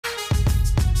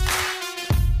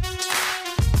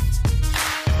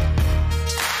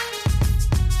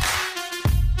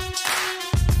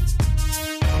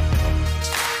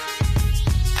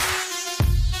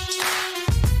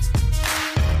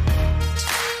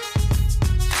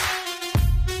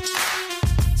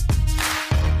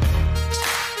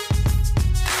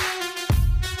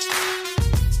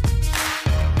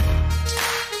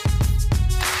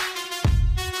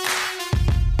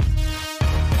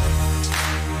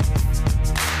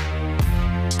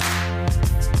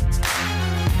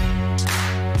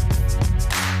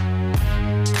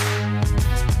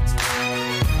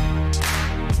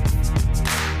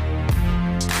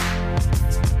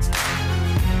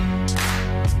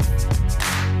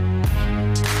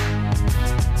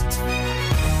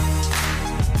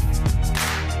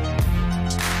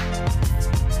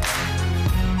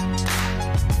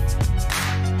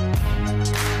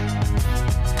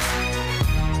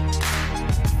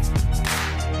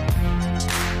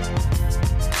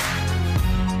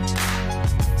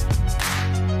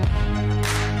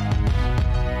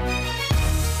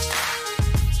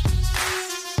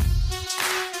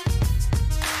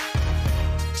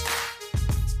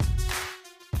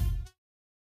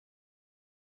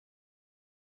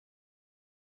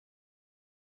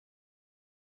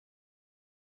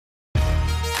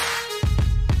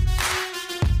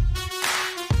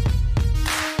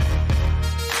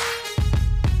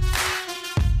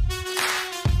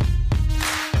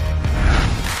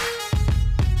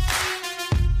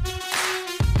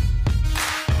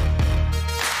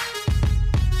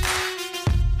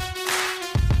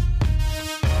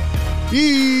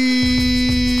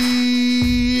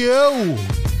Yo,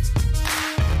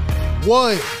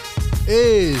 what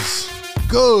is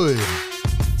good,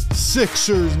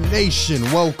 Sixers Nation?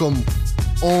 Welcome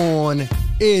on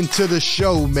into the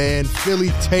show, man. Philly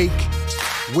Take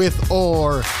with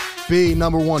RB,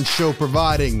 number one show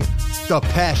providing the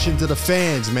passion to the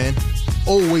fans, man.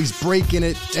 Always breaking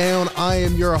it down. I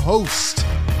am your host,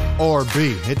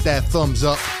 RB. Hit that thumbs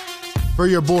up for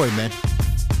your boy, man.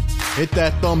 Hit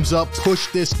that thumbs up.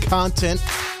 Push this content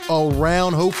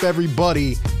around. Hope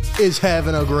everybody is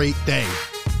having a great day,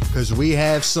 because we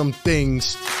have some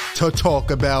things to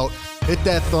talk about. Hit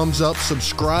that thumbs up.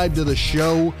 Subscribe to the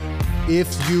show.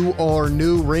 If you are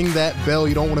new, ring that bell.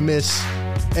 You don't want to miss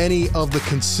any of the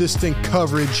consistent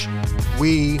coverage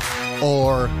we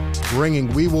are bringing.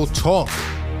 We will talk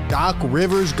Doc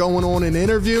Rivers going on an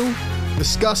interview,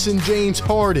 discussing James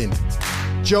Harden,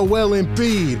 Joel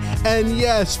Embiid, and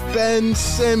yes, Ben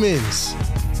Simmons.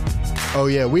 Oh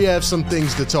yeah, we have some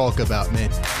things to talk about, man.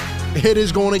 It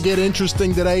is going to get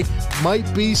interesting today.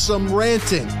 Might be some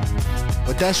ranting,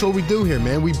 but that's what we do here,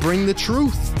 man. We bring the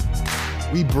truth.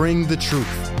 We bring the truth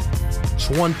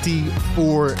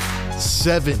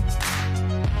 24/7.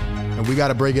 And we got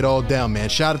to break it all down, man.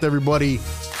 Shout out to everybody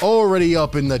already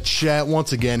up in the chat.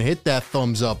 Once again, hit that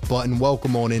thumbs up button.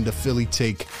 Welcome on into Philly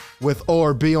Take with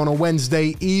RB on a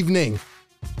Wednesday evening.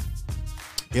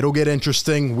 It'll get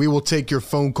interesting. We will take your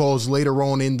phone calls later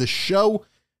on in the show. If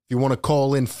you want to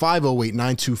call in,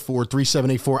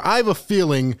 508-924-3784. I have a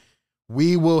feeling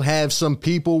we will have some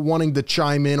people wanting to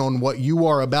chime in on what you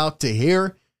are about to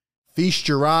hear. Feast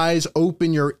your eyes,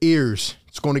 open your ears.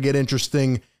 It's going to get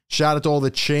interesting. Shout out to all the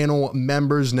channel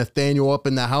members. Nathaniel up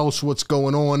in the house. What's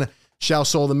going on?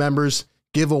 Shouts to all the members.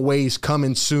 Giveaways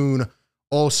coming soon.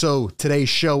 Also, today's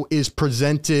show is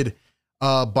presented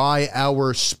by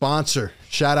our sponsor.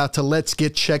 Shout out to Let's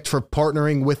Get Checked for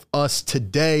partnering with us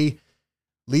today.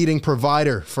 Leading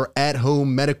provider for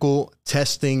at-home medical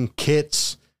testing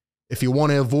kits. If you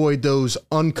want to avoid those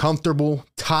uncomfortable,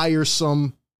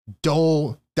 tiresome,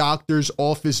 dull doctor's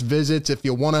office visits, if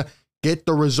you want to get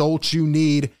the results you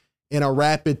need in a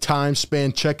rapid time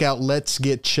span, check out Let's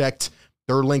Get Checked.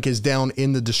 Their link is down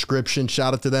in the description.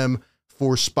 Shout out to them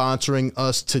for sponsoring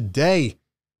us today.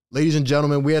 Ladies and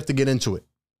gentlemen, we have to get into it.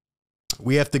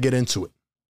 We have to get into it.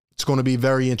 It's going to be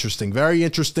very interesting. Very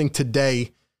interesting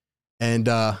today. And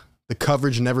the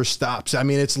coverage never stops. I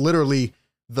mean, it's literally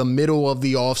the middle of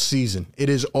the off season. It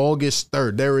is August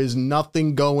 3rd. There is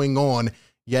nothing going on,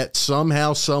 yet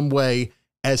somehow, some way,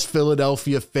 as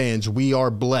Philadelphia fans, we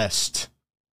are blessed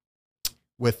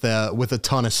with a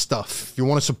ton of stuff. If you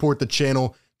want to support the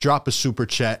channel, drop a super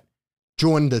chat.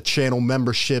 Join the channel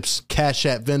memberships, Cash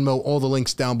App, Venmo, all the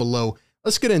links down below.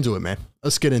 Let's get into it, man.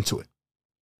 Let's get into it.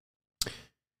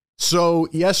 So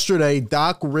yesterday,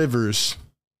 Doc Rivers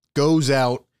goes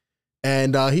out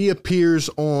and he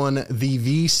appears on the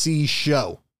VC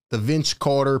show, the Vince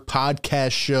Carter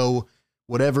podcast show,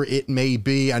 whatever it may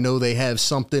be. I know they have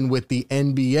something with the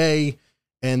NBA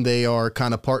and they are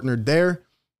kind of partnered there.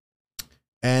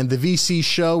 And the VC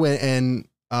show and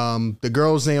the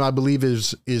girl's name, I believe,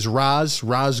 is Roz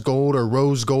Gold, or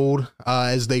Rose Gold,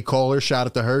 as they call her. Shout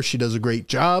out to her. She does a great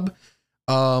job.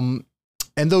 And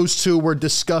those two were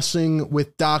discussing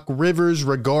with Doc Rivers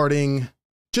regarding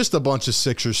just a bunch of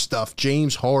Sixers stuff.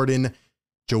 James Harden,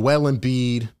 Joel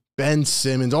Embiid, Ben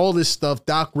Simmons, all this stuff.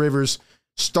 Doc Rivers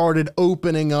started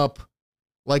opening up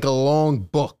like a long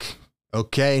book,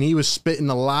 okay? And he was spitting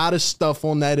a lot of stuff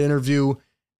on that interview.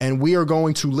 And we are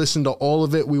going to listen to all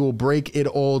of it. We will break it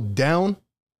all down.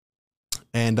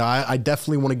 And I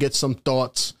definitely want to get some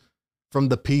thoughts from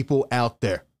the people out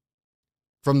there.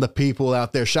 Shout out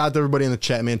to everybody in the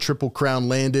chat, man. Triple Crown,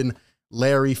 Landon,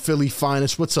 Larry, Philly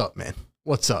Finest. What's up, man?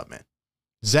 What's up, man?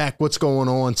 Zach, what's going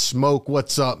on? Smoke,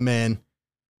 what's up, man?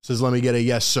 Says, let me get a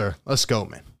yes, sir. Let's go,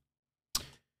 man.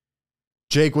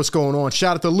 Jake, what's going on?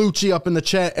 Shout out to Lucci up in the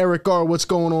chat. Eric R, what's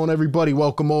going on, everybody?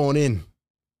 Welcome on in.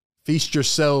 Feast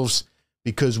yourselves,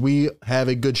 because we have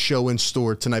a good show in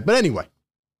store tonight. But anyway,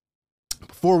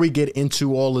 before we get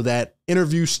into all of that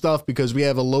interview stuff, because we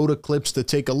have a load of clips to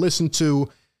take a listen to,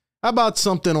 how about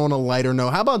something on a lighter note?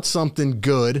 How about something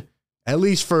good? At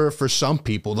least for some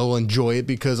people, they'll enjoy it,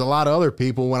 because a lot of other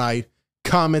people, when I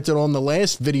commented on the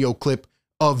last video clip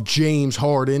of James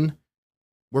Harden,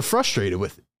 were frustrated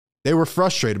with it. They were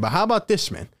frustrated. But how about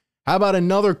this, man? How about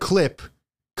another clip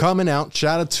coming out?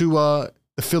 Shout out to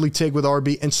the Philly Take with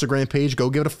RB Instagram page. Go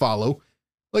give it a follow.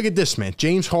 Look at this, man.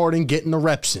 James Harden getting the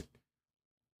reps in.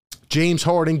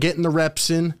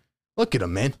 Look at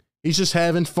him, man. He's just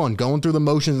having fun, going through the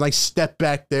motions. Nice step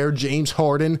back there, James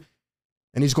Harden.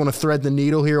 and he's going to thread the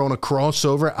needle here on a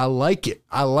crossover. I like it.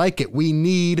 I like it. We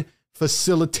need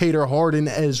facilitator Harden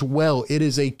as well. It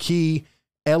is a key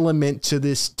element to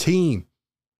this team.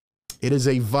 It is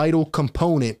a vital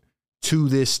component to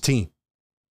this team.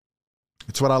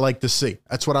 It's what I like to see.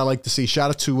 That's what I like to see. Shout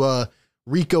out to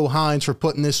Rico Hines for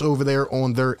putting this over there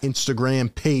on their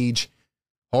Instagram page.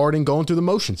 Harden going through the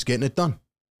motions, getting it done.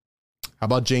 How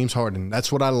about James Harden?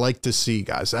 That's what I like to see,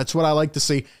 guys. That's what I like to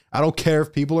see. I don't care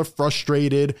if people are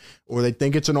frustrated or they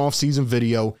think it's an off-season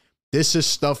video. This is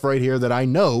stuff right here that I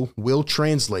know will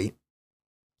translate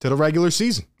to the regular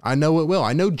season. I know it will.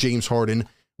 I know James Harden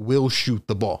will shoot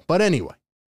the ball. But anyway.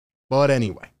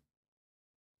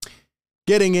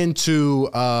 Getting into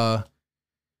the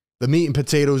meat and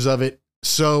potatoes of it.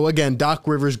 So, again, Doc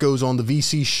Rivers goes on the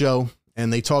VC show,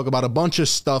 and they talk about a bunch of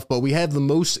stuff, but we have the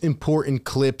most important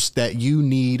clips that you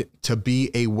need to be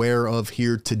aware of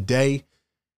here today.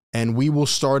 And we will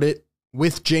start it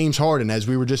with James Harden, as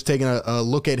we were just taking a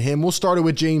look at him. We'll start it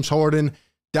with James Harden.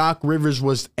 Doc Rivers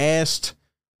was asked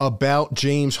about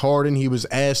James Harden. He was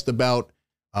asked about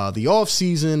the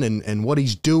offseason and what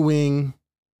he's doing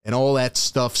and all that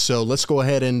stuff. So let's go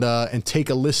ahead and take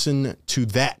a listen to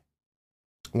that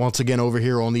once again over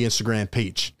here on the Instagram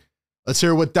page. Let's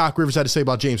hear what Doc Rivers had to say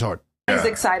about James Harden. He's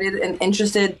excited and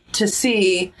interested to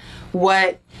see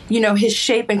what, his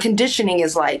shape and conditioning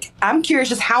is like. I'm curious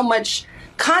just how much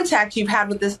contact you've had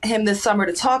with him this summer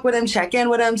to talk with him, check in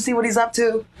with him, see what he's up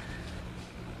to.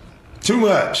 Too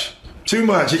much.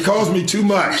 He calls me too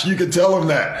much. You can tell him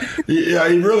that. Yeah,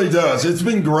 he really does. It's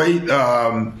been great.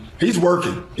 He's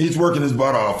working his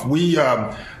butt off.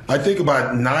 I think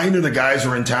about 9 of the guys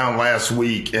were in town last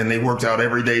week, and they worked out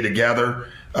every day together.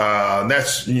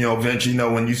 That's, Vince,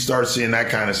 when you start seeing that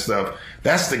kind of stuff,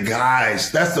 that's the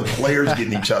guys, that's the players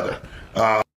getting each other.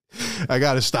 I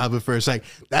got to stop it for a sec.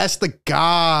 That's the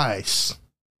guys.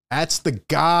 That's the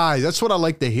guys. That's what I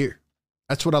like to hear.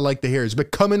 It's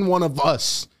becoming one of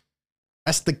us.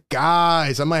 That's the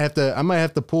guys. I might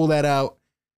have to pull that out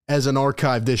as an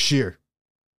archive this year.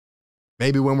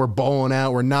 Maybe when we're balling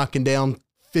out, we're knocking down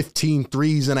 15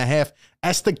 threes and a half.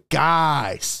 That's the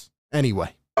guys.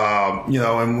 Anyway.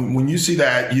 And when you see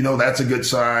that, that's a good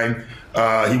sign.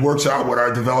 He works out with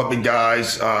our developing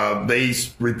guys. They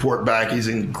report back. He's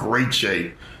in great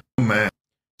shape. Man.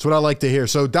 That's what I like to hear.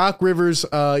 So Doc Rivers,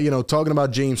 talking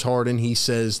about James Harden, he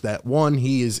says that 1,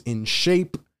 he is in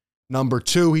shape. Number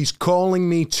 2, he's calling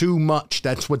me too much.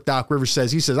 That's what Doc Rivers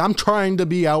says. He says, I'm trying to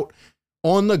be out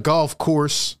on the golf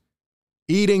course,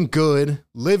 eating good,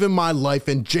 living my life,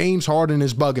 and James Harden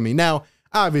is bugging me. Now,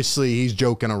 obviously, he's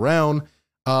joking around.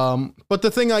 But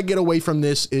the thing I get away from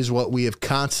this is what we have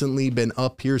constantly been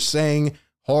up here saying.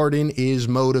 Harden is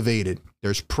motivated.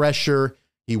 There's pressure.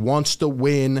 He wants to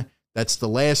win. That's the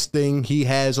last thing he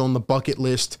has on the bucket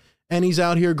list. And he's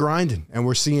out here grinding. And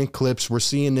we're seeing clips. We're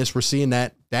seeing this. We're seeing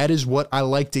that. That is what I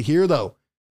like to hear, though.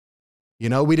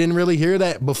 We didn't really hear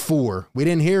that before. We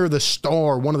didn't hear the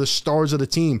star, one of the stars of the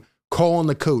team, calling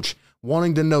the coach,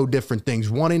 wanting to know different things,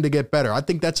 wanting to get better. I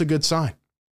think that's a good sign.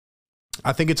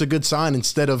 I think it's a good sign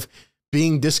instead of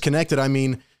being disconnected. I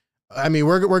mean,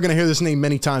 we're going to hear this name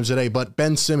many times today, but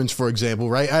Ben Simmons, for example,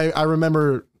 right? I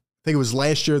remember, I think it was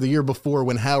last year or the year before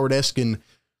when Howard Eskin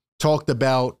talked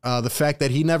about the fact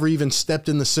that he never even stepped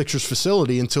in the Sixers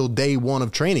facility until day 1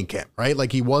 of training camp, right?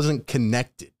 Like he wasn't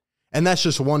connected. And that's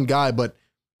just one guy, but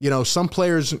some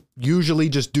players usually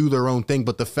just do their own thing.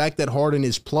 But the fact that Harden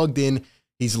is plugged in,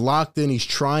 he's locked in, he's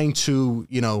trying to,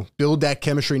 build that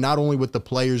chemistry, not only with the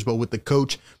players, but with the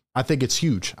coach. I think it's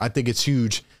huge.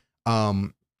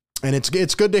 And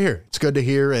it's good to hear. It's good to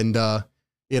hear. And,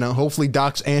 hopefully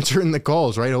Doc's answering the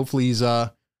calls, right? Hopefully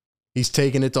he's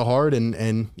taking it to heart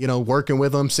and working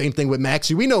with them. Same thing with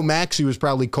Maxey. We know Maxey was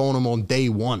probably calling him on day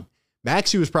 1.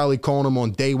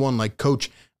 Like, Coach,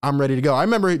 I'm ready to go. I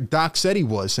remember Doc said he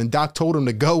was, and Doc told him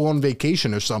to go on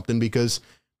vacation or something because,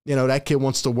 that kid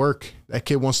wants to work. That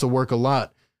kid wants to work a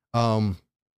lot. But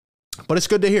it's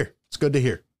good to hear.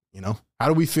 How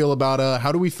do we feel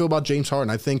about James Harden?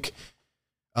 I think,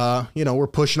 we're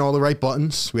pushing all the right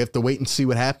buttons. We have to wait and see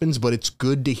what happens, but it's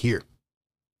good to hear.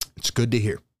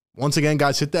 Once again,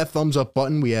 guys, hit that thumbs up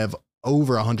button. We have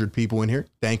over 100 people in here.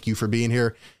 Thank you for being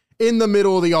here in the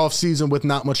middle of the off season with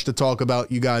not much to talk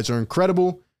about. You guys are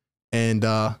incredible. And,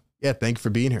 thank you for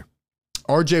being here.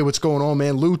 RJ, what's going on,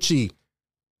 man? Lucci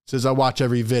says, I watch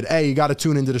every vid. Hey, you got to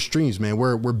tune into the streams, man.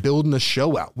 We're building the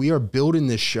show out. We are building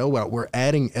this show out. We're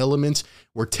adding elements.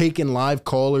 We're taking live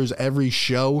callers every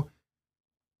show.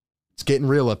 It's getting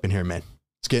real up in here, man.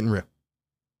 It's getting real.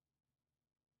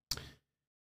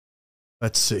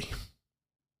 Let's see.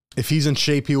 If he's in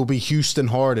shape, he will be Houston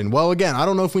Harden. Well, again, I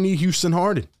don't know if we need Houston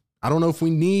Harden. I don't know if we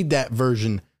need that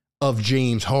version of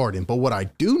James Harden. But what I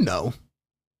do know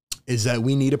is that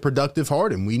we need a productive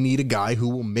Harden. We need a guy who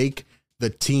will make the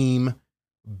team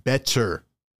better.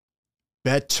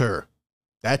 Better.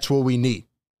 That's what we need.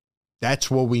 That's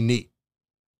what we need.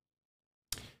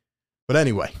 But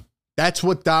anyway, that's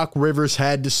what Doc Rivers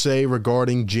had to say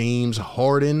regarding James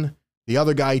Harden. The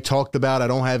other guy he talked about, I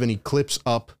don't have any clips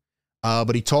up,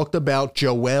 but he talked about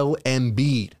Joel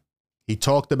Embiid. He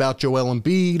talked about Joel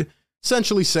Embiid,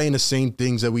 essentially saying the same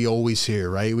things that we always hear,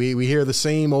 right? We hear the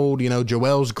same old,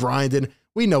 Joel's grinding.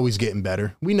 We know he's getting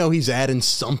better. We know he's adding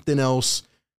something else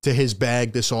to his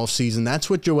bag this offseason. That's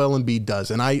what Joel Embiid does.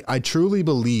 And I truly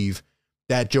believe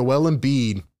that Joel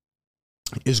Embiid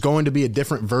is going to be a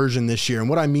different version this year. And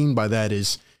what I mean by that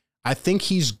is I think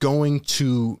he's going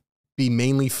to be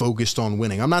mainly focused on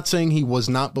winning. I'm not saying he was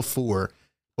not before,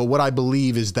 but what I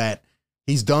believe is that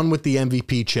he's done with the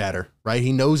MVP chatter, right?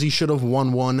 He knows he should have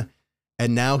won one.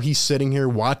 And now he's sitting here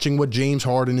watching what James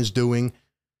Harden is doing,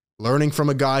 learning from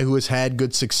a guy who has had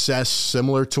good success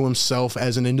similar to himself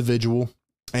as an individual.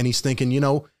 And he's thinking,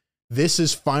 this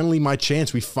is finally my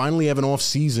chance. We finally have an off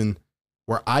season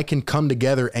where I can come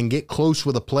together and get close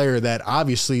with a player that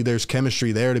obviously there's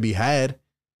chemistry there to be had.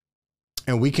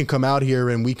 And we can come out here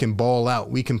and we can ball out.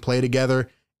 We can play together.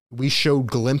 We showed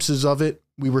glimpses of it.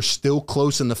 We were still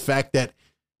close in the fact that,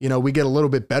 we get a little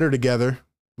bit better together.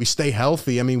 We stay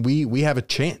healthy. I mean, we have a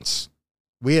chance.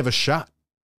 We have a shot.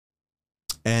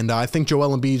 And I think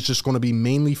Joel Embiid is just going to be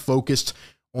mainly focused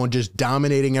on just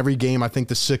dominating every game. I think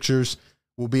the Sixers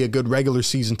will be a good regular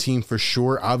season team for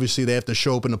sure. Obviously, they have to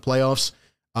show up in the playoffs.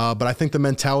 But I think the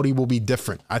mentality will be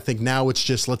different. I think now it's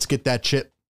just, let's get that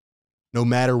chip no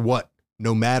matter what.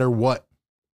 No matter what.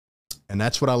 And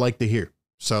that's what I like to hear.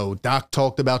 So Doc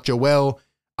talked about Joel.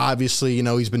 Obviously,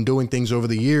 he's been doing things over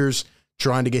the years,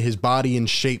 trying to get his body in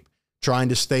shape, trying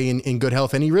to stay in good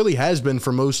health. And he really has been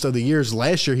for most of the years.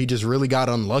 Last year, he just really got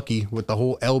unlucky with the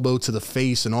whole elbow to the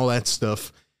face and all that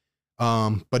stuff.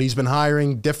 But he's been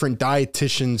hiring different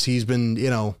dietitians. He's been,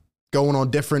 going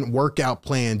on different workout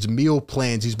plans, meal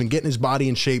plans. He's been getting his body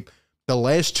in shape. The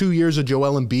last 2 years of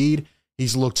Joel Embiid,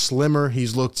 he's looked slimmer.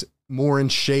 He's looked more in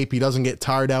shape. He doesn't get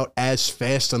tired out as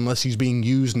fast unless he's being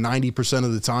used 90%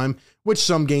 of the time, which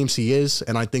some games he is.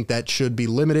 And I think that should be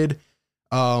limited.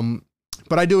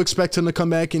 But I do expect him to come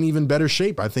back in even better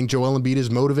shape. I think Joel Embiid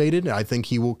is motivated. I think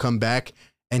he will come back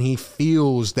and he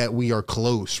feels that we are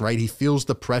close, right? He feels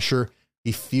the pressure.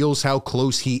 He feels how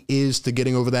close he is to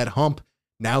getting over that hump.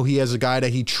 Now he has a guy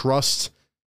that he trusts.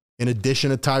 In addition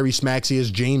to Tyrese Maxey,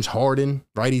 as James Harden,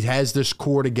 right? He has this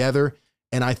core together.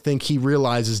 And I think he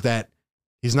realizes that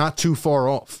he's not too far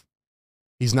off.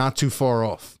 He's not too far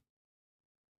off.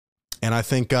 And I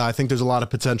think there's a lot of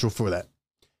potential for that.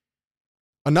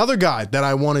 Another guy that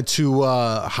I wanted to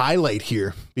highlight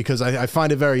here, because I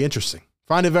find it very interesting.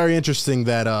 Find it very interesting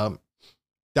that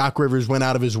Doc Rivers went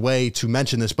out of his way to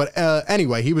mention this. But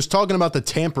anyway, he was talking about the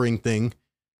tampering thing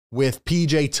with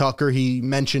PJ Tucker. He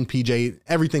mentioned PJ,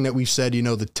 everything that we've said,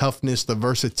 the toughness, the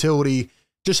versatility,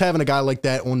 just having a guy like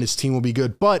that on this team will be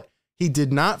good. But he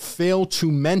did not fail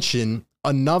to mention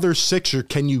another Sixer.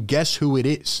 Can you guess who it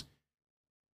is?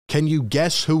 Can you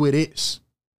guess who it is?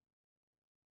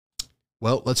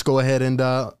 Well, let's go ahead and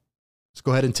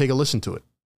take a listen to it.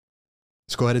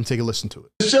 Let's go ahead and take a listen to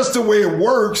it. It's just the way it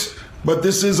works, but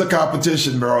this is a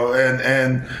competition, bro.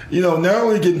 And not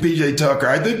only getting PJ Tucker,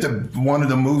 I think one of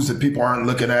the moves that people aren't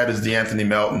looking at is DeAnthony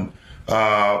Melton.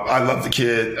 I love the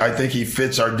kid. I think he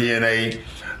fits our DNA.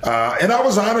 And I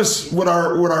was honest with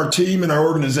our team and our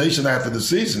organization after the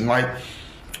season. Like,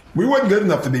 we wasn't good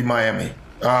enough to beat Miami.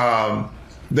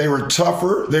 They were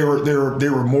tougher. They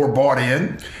were more bought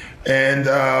in,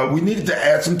 and we needed to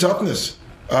add some toughness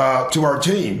to our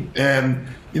team. And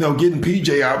getting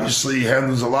PJ obviously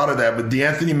handles a lot of that, but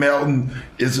DeAnthony Melton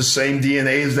is the same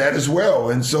DNA as that as well.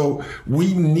 And so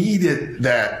we needed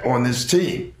that on this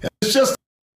team. It's just.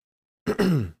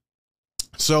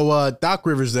 So Doc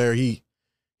Rivers there, he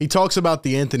talks about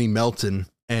DeAnthony Melton,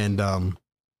 and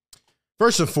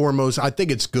first and foremost, I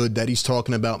think it's good that he's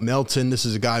talking about Melton. This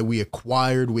is a guy we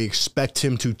acquired. We expect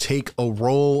him to take a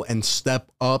role and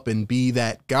step up and be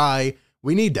that guy.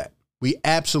 We need that. We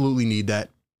absolutely need that.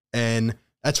 And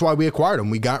that's why we acquired him.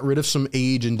 We got rid of some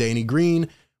age in Danny Green.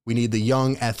 We need the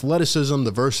young athleticism,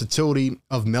 the versatility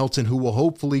of Melton, who will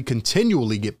hopefully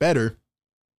continually get better.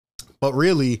 But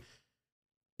really,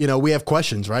 we have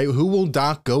questions, right? Who will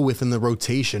Doc go with in the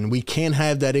rotation? We can't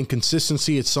have that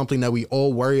inconsistency. It's something that we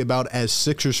all worry about as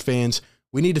Sixers fans.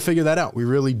 We need to figure that out. We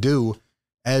really do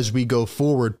as we go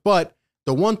forward. But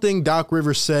the one thing Doc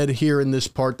Rivers said here in this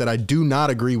part that I do not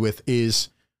agree with is,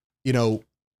 you know,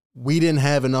 we didn't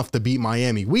have enough to beat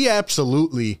Miami. We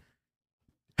absolutely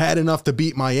had enough to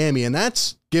beat Miami, and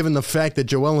that's given the fact that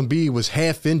Joel Embiid was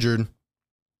half injured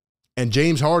and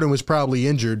James Harden was probably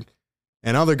injured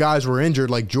and other guys were injured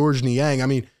like George Niang. I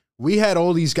mean, we had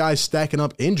all these guys stacking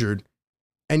up injured,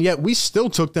 and yet we still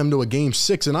took them to a game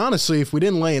 6. And honestly, if we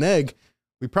didn't lay an egg,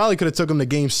 we probably could have took them to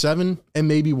game 7 and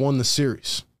maybe won the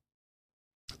series.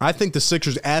 I think the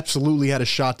Sixers absolutely had a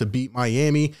shot to beat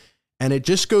Miami, and it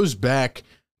just goes back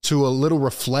to a little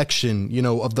reflection, you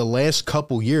know, of the last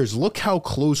couple years. Look how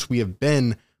close we have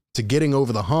been to getting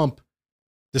over the hump,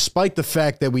 despite the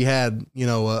fact that we had, you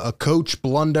know, a coach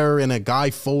blunder and a guy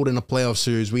fold in a playoff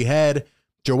series. We had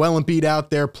Joel Embiid out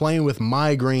there playing with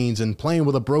migraines and playing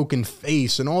with a broken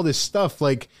face and all this stuff.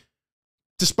 Like,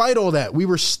 despite all that, we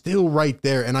were still right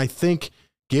there. And I think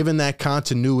given that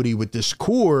continuity with this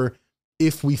core,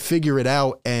 if we figure it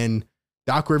out, and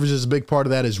Doc Rivers is a big part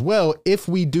of that as well, if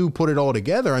we do put it all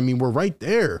together, I mean, we're right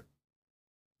there.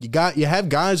 You have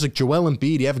guys like Joel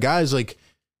Embiid, you have guys like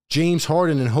James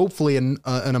Harden, and hopefully an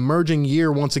emerging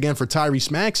year once again for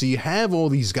Tyrese Maxey. You have all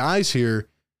these guys here.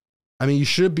 I mean, you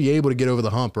should be able to get over the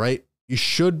hump, right? You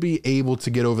should be able to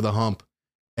get over the hump.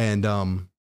 And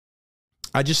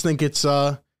I just think it's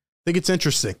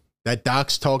interesting that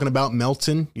Doc's talking about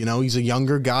Melton. You know, he's a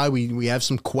younger guy. We have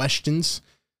some questions,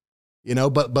 you know,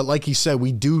 but like he said,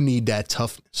 we do need that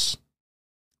toughness.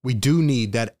 We do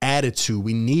need that attitude.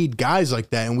 We need guys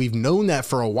like that, and we've known that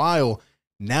for a while.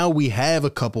 Now we have a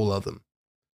couple of them.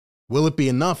 Will it be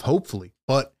enough? Hopefully.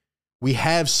 But we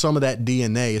have some of that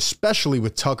DNA, especially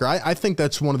with Tucker. I think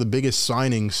that's one of the biggest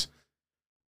signings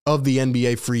of the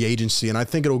NBA free agency, and I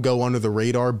think it'll go under the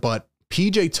radar. But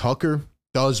PJ Tucker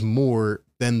does more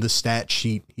than the stat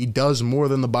sheet. He does more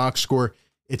than the box score.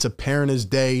 It's apparent as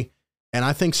day, and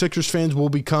I think Sixers fans will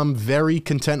become very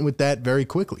content with that very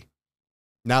quickly.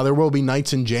 Now, there will be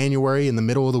nights in January in the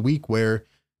middle of the week where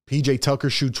PJ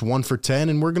Tucker shoots 1 for 10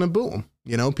 and we're going to boo him.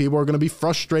 You know, people are going to be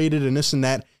frustrated and this and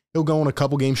that. He'll go on a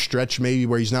couple game stretch maybe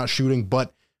where he's not shooting,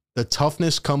 but the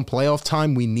toughness come playoff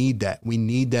time, we need that. We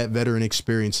need that veteran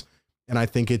experience. And I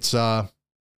think it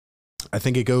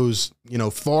goes, you know,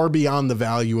 far beyond the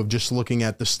value of just looking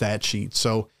at the stat sheet.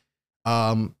 So,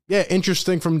 yeah,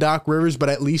 interesting from Doc Rivers, but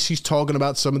at least he's talking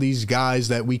about some of these guys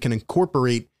that we can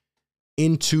incorporate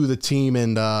into the team.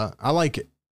 And I like it.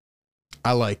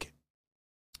 I like it.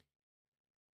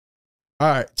 All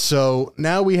right, so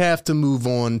now we have to move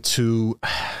on to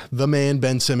the man,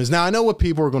 Ben Simmons. Now, I know what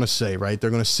people are going to say, right? They're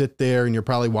going to sit there and you're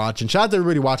probably watching. Shout out to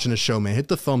everybody watching the show, man. Hit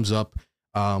the thumbs up.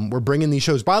 We're bringing these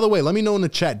shows. By the way, let me know in the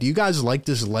chat. Do you guys like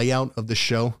this layout of the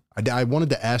show? I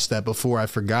wanted to ask that before I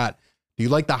forgot. Do you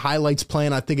like the highlights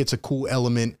plan? I think it's a cool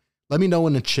element. Let me know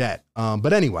in the chat.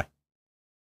 But anyway,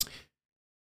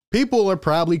 people are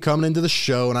probably coming into the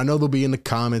show, and I know they'll be in the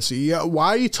comments. Yeah, why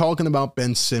are you talking about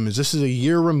Ben Simmons? This is a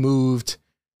year removed.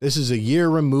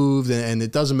 And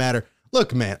it doesn't matter.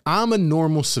 Look, man, I'm a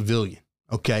normal civilian,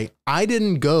 okay? I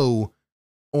didn't go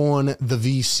on the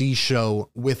VC show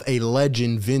with a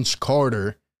legend, Vince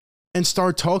Carter, and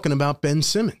start talking about Ben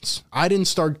Simmons. I didn't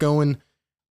start going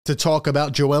to talk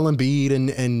about Joel Embiid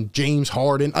and James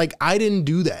Harden. Like, I didn't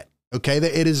do that, okay?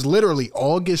 It is literally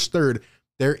August 3rd.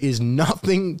 There is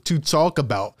nothing to talk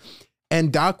about.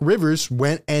 And Doc Rivers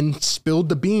went and spilled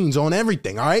the beans on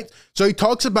everything, all right? So he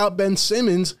talks about Ben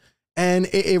Simmons, and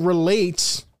it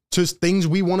relates to things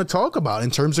we want to talk about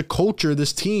in terms of culture,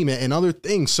 this team, and other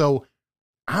things. So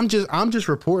I'm just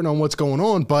reporting on what's going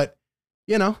on, but,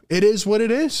 you know, it is what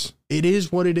it is. It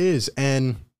is what it is.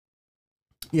 And,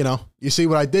 you know, you see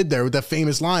what I did there with that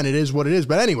famous line, it is what it is.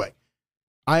 But anyway,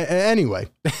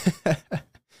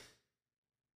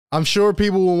 I'm sure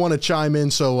people will want to chime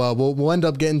in, so we'll end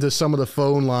up getting to some of the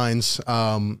phone lines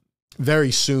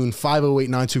very soon,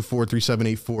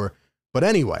 508-924-3784. But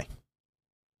anyway,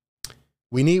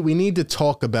 we need to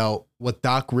talk about what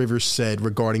Doc Rivers said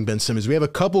regarding Ben Simmons. We have a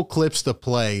couple clips to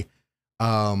play.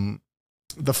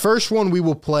 The first one we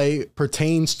will play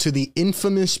pertains to the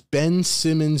infamous Ben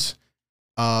Simmons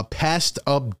passed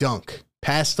up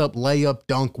layup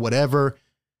dunk, whatever.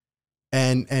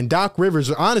 And Doc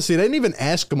Rivers, honestly, they didn't even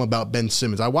ask him about Ben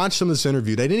Simmons. I watched some of this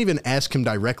interview. They didn't even ask him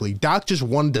directly. Doc just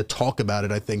wanted to talk about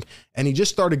it, I think, and he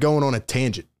just started going on a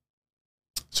tangent.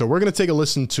 So we're going to take a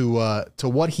listen to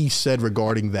what he said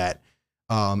regarding that.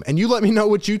 And you let me know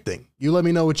what you think.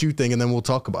 And then we'll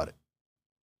talk about it.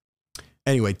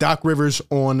 Anyway, Doc Rivers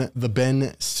on the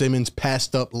Ben Simmons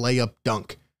passed up layup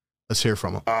dunk. Let's hear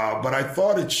from him. But I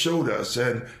thought it showed us,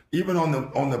 and even on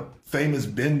the famous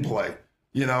Ben play,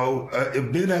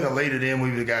 If Ben had laid it in, we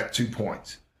would have got 2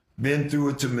 points. Ben threw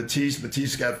it to Matisse.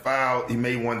 Matisse got fouled. He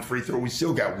made one free throw. We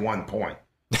still got 1 point.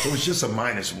 So it's just a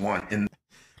 -1. And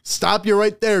stop you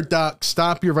right there, Doc.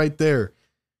 Stop you right there.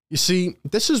 You see,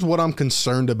 this is what I'm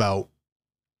concerned about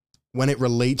when it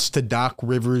relates to Doc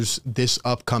Rivers this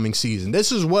upcoming season.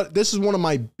 This is one of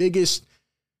my biggest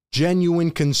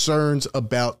genuine concerns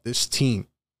about this team.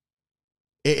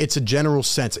 It's a general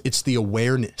sense. It's the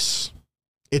awareness.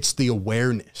 It's the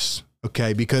awareness,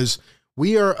 okay? Because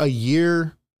we are a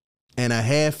year and a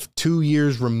half, 2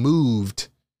 years removed,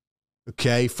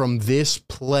 okay, from this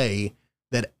play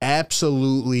that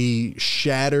absolutely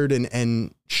shattered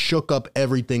and shook up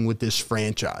everything with this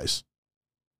franchise.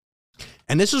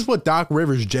 And this is what Doc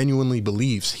Rivers genuinely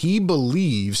believes. He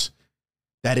believes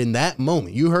that in that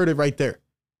moment, you heard it right there,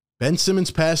 Ben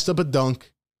Simmons passed up a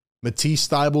dunk, Matisse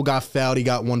Thybulle got fouled, he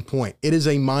got 1 point. It is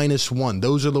a -1.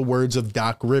 Those are the words of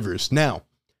Doc Rivers. Now,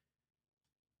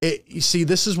 you see,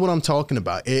 this is what I'm talking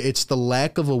about. It's the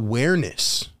lack of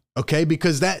awareness, okay?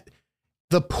 Because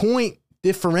the point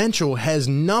differential has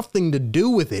nothing to do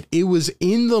with it. It was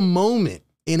in the moment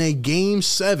in a Game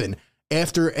 7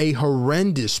 after a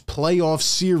horrendous playoff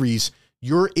series.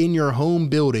 You're in your home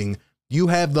building. You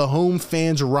have the home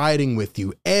fans riding with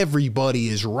you. Everybody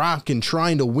is rocking,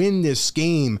 trying to win this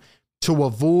game to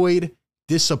avoid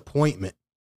disappointment.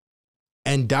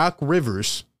 And Doc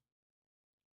Rivers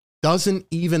doesn't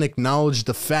even acknowledge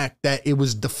the fact that it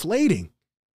was deflating.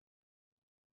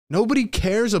 Nobody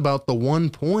cares about the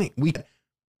 1 point.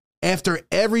 After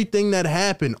everything that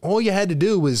happened, all you had to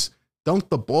do was dunk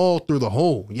the ball through the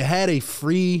hole. You had a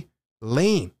free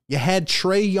lane. You had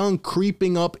Trae Young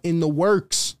creeping up in the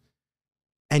works.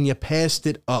 And you passed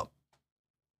it up.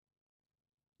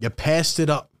 You passed it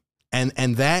up.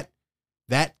 And that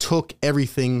took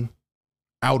everything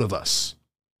out of us.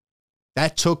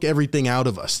 That took everything out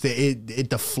of us. It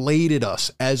deflated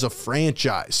us as a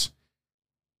franchise.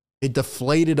 It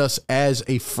deflated us as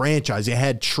a franchise. You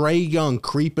had Trae Young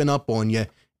creeping up on you,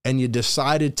 and you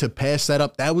decided to pass that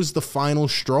up. That was the final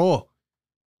straw.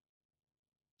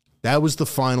 That was the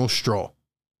final straw.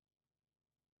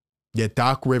 Yet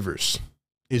Doc Rivers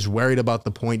is worried about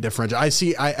the point differential.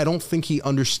 I don't think he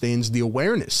understands the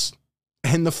awareness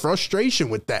and the frustration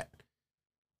with that.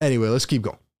 Anyway, let's keep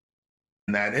going.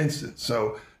 In that instance.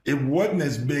 So it wasn't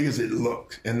as big as it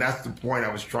looked. And that's the point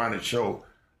I was trying to show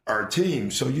our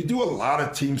team. So you do a lot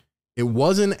of teams. It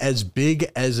wasn't as big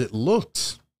as it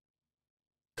looked.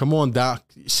 Come on, Doc.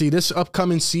 See, this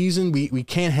upcoming season, we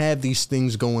can't have these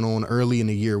things going on early in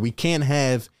the year. We can't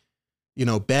have,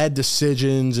 bad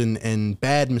decisions and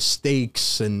bad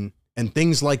mistakes and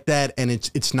things like that. And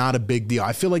it's not a big deal.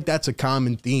 I feel like that's a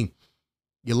common theme.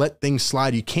 You let things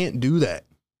slide. You can't do that.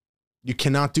 You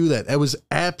cannot do that. That was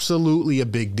absolutely a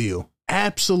big deal.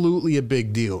 Absolutely a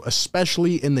big deal,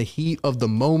 especially in the heat of the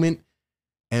moment.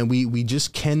 And we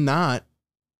just cannot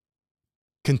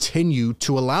continue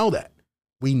to allow that.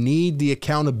 We need the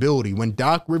accountability. When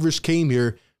Doc Rivers came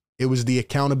here, it was the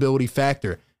accountability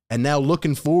factor. And now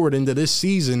looking forward into this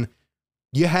season,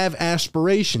 you have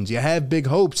aspirations. You have big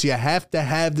hopes. You have to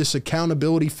have this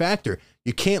accountability factor.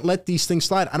 You can't let these things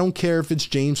slide. I don't care if it's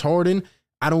James Harden.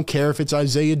 I don't care if it's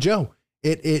Isaiah Joe.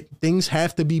 Things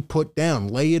have to be put down.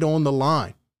 Lay it on the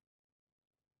line.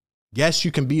 Yes,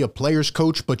 you can be a player's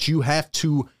coach, but you have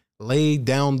to lay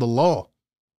down the law.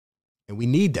 And we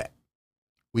need that.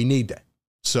 We need that.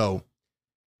 So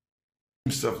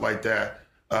stuff like that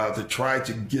to try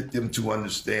to get them to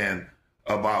understand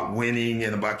about winning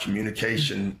and about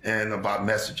communication and about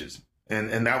messages.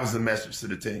 And that was the message to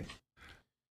the team.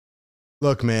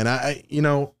 Look, man,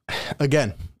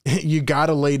 again, you got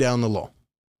to lay down the law.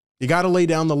 You got to lay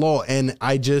down the law. And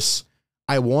I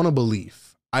want to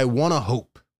believe. I want to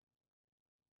hope.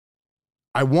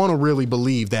 I want to really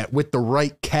believe that with the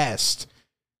right cast,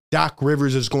 Doc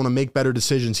Rivers is going to make better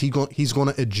decisions. He's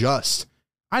going to adjust.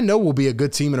 I know we'll be a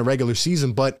good team in a regular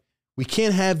season, but we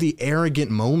can't have the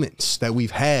arrogant moments that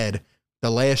we've had the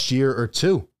last year or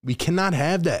two. We cannot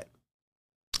have that.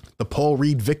 The Paul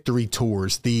Reed victory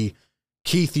tours, the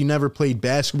Keith, you never played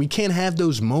basketball. We can't have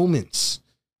those moments.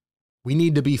 We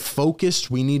need to be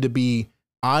focused. We need to be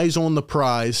eyes on the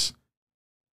prize.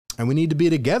 And we need to be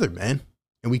together, man.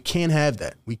 And we can't have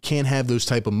that. We can't have those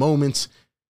type of moments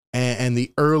and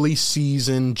the early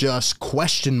season just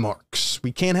question marks.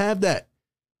 We can't have that.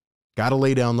 Got to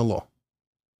lay down the law.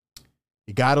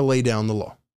 You got to lay down the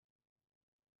law.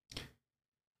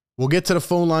 We'll get to the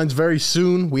phone lines very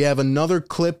soon. We have another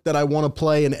clip that I want to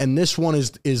play, and this one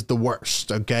is the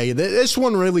worst, okay? This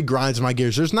one really grinds my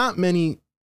gears. There's not many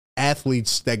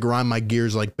athletes that grind my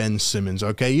gears like Ben Simmons,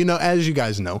 okay? As you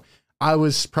guys know, I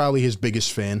was probably his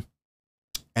biggest fan.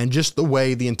 And just the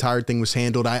way the entire thing was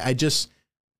handled,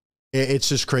 it's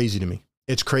just crazy to me.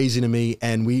 It's crazy to me.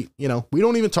 And we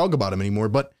don't even talk about him anymore.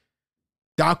 But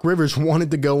Doc Rivers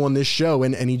wanted to go on this show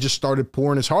and he just started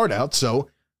pouring his heart out. So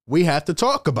we have to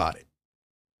talk about it.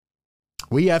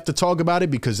 We have to talk about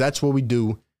it because that's what we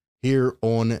do here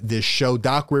on this show.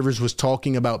 Doc Rivers was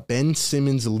talking about Ben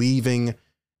Simmons leaving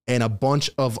and a bunch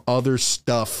of other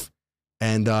stuff.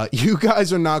 And you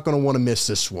guys are not going to want to miss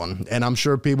this one. And I'm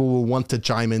sure people will want to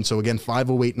chime in. So again,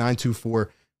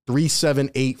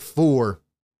 508-924-3784.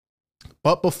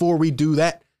 But before we do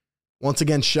that, once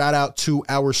again, shout out to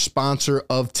our sponsor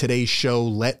of today's show,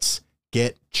 Let's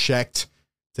Get Checked.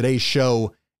 Today's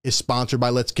show is sponsored by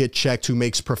Let's Get Checked, who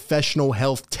makes professional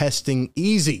health testing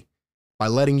easy by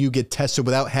letting you get tested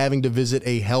without having to visit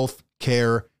a health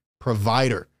care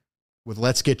provider. With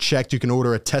Let's Get Checked, you can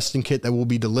order a testing kit that will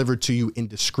be delivered to you in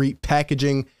discreet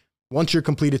packaging. Once your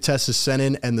completed test is sent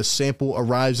in and the sample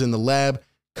arrives in the lab,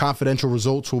 confidential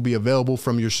results will be available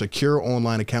from your secure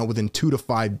online account within 2 to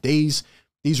 5 days.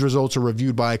 These results are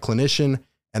reviewed by a clinician,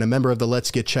 and a member of the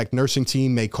Let's Get Checked nursing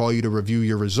team may call you to review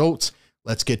your results.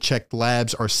 Let's Get Checked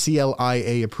labs are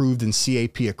CLIA approved and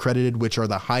CAP accredited, which are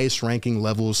the highest ranking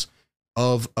levels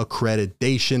of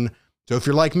accreditation. So if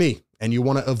you're like me and you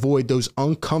want to avoid those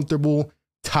uncomfortable,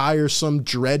 tiresome,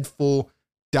 dreadful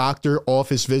doctor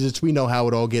office visits, we know how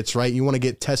it all gets, right? You want to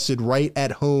get tested right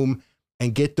at home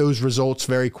and get those results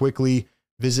very quickly.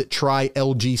 Visit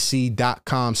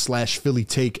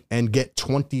trylgc.com/PhillyTake and get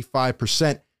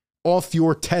 25% off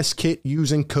your test kit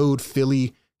using code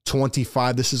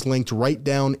Philly25. This is linked right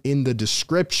down in the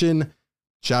description.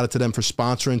 Shout out to them for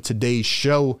sponsoring today's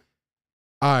show.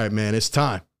 All right, man, it's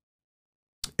time.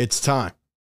 It's time.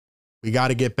 We got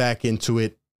to get back into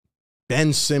it.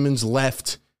 Ben Simmons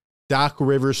left. Doc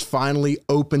Rivers finally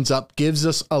opens up, gives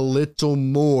us a little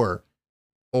more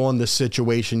on the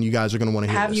situation. You guys are going to want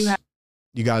to hear this.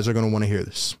 You guys are going to want to hear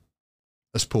this.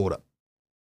 Let's pull it up.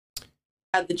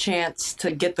 Had the chance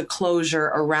to get the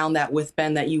closure around that with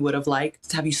Ben that you would have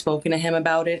liked? Have you spoken to him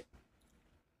about it?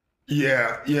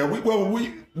 Yeah.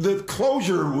 The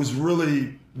closure was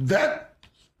really that.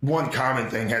 One common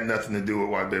thing had nothing to do with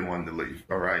why Ben wanted to leave.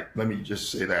 All right. Let me just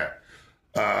say that.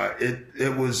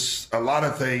 It was a lot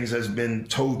of things has been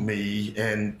told me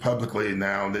and publicly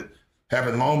now that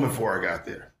happened long before I got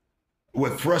there.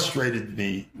 What frustrated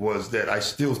me was that I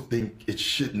still think it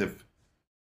shouldn't have.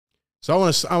 So I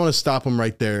want to stop him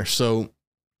right there. So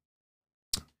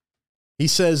he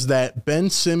says that Ben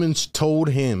Simmons told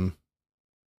him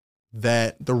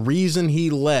that the reason he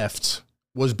left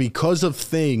was because of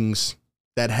things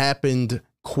that happened,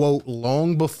 quote,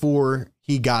 long before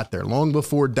he got there, long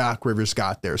before Doc Rivers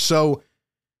got there. So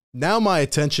now my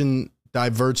attention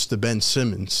diverts to Ben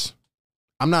Simmons.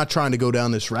 I'm not trying to go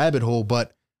down this rabbit hole,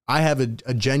 but I have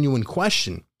a genuine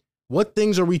question. What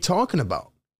things are we talking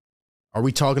about? Are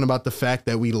we talking about the fact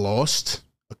that we lost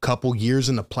a couple years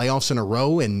in the playoffs in a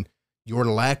row and your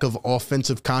lack of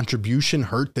offensive contribution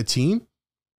hurt the team?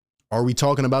 Are we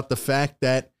talking about the fact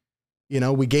that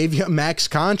we gave you a max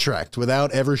contract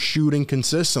without ever shooting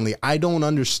consistently? I don't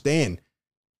understand.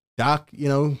 Doc,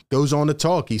 goes on to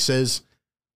talk. He says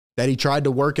that he tried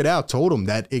to work it out, told him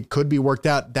that it could be worked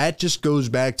out. That just goes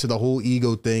back to the whole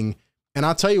ego thing. And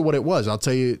I'll tell you what it was. I'll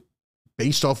tell you,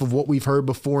 based off of what we've heard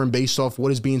before and based off what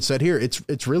is being said here,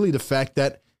 it's really the fact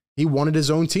that he wanted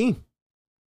his own team.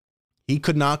 He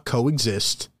could not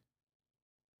coexist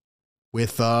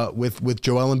with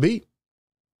Joel Embiid.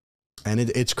 And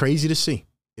it's crazy to see.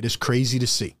 It is crazy to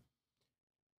see.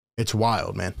 It's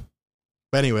wild, man.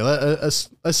 But anyway,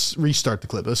 let's restart the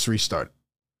clip. Let's restart it.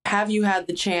 Have you had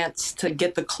the chance to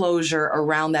get the closure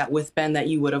around that with Ben that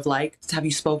you would have liked? Have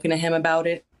you spoken to him about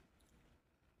it?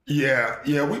 Yeah.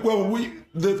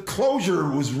 The closure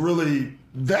was really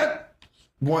that.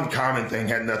 One common thing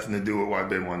had nothing to do with why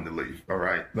Ben wanted to leave. All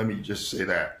right. Let me just say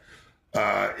that.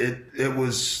 It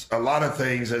was a lot of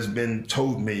things has been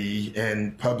told me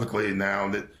and publicly now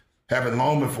that happened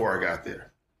long before I got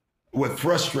there. What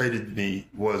frustrated me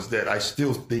was that I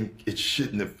still think it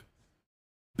shouldn't have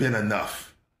been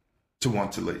enough to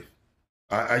want to leave.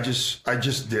 I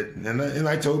just didn't. And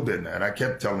I told Ben that. I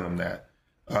kept telling him that.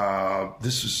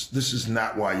 This is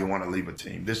not why you want to leave a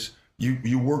team.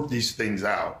 You work these things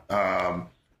out.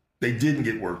 They didn't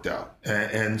get worked out.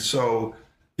 And so,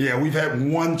 yeah, we've had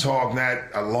one talk, not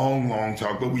a long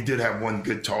talk, but we did have one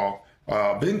good talk.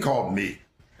 Ben called me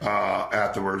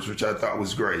afterwards, which I thought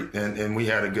was great. And we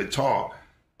had a good talk.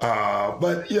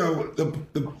 But,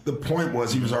 the point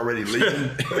was he was already leaving.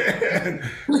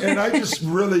 and I just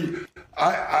really,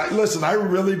 I listen, I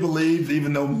really believe,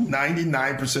 even though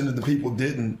 99% of the people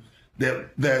didn't,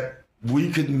 that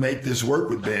we could make this work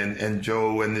with Ben and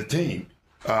Joe and the team.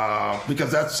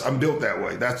 Because I'm built that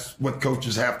way. That's what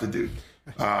coaches have to do.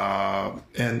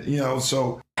 And,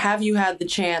 so. Have you had the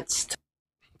chance to?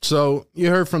 So you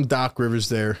heard from Doc Rivers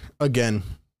there. Again,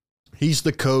 he's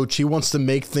the coach. He wants to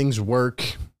make things work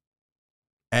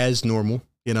as normal.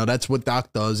 That's what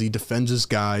Doc does. He defends his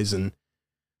guys and,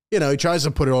 he tries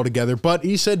to put it all together. But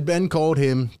he said Ben called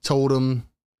him, told him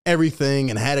everything,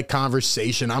 and had a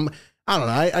conversation. I don't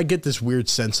know. I get this weird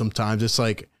sense sometimes. It's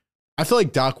like, I feel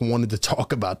like Doc wanted to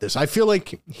talk about this. I feel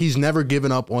like he's never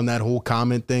given up on that whole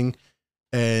comment thing.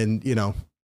 And,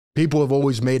 people have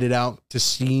always made it out to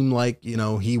seem like,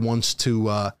 he wants to,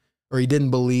 or he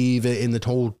didn't believe in the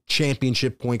whole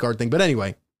championship point guard thing. But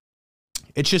anyway,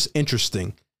 it's just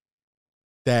interesting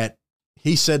that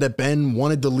he said that Ben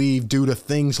wanted to leave due to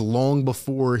things long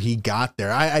before he got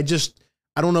there. I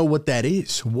don't know what that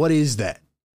is. What is that?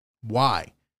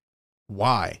 Why?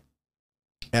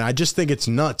 And I just think it's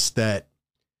nuts that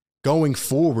going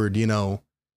forward,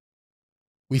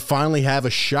 we finally have a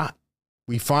shot.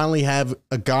 We finally have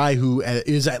a guy who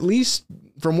is, at least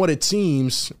from what it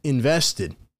seems,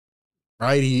 invested,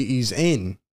 right? He's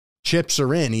in. Chips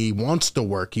are in. He wants to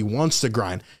work. He wants to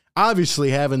grind.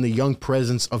 Obviously, having the young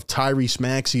presence of Tyrese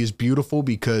Maxey is beautiful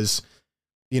because,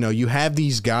 you have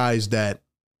these guys that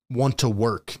want to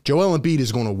work. Joel Embiid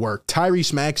is going to work.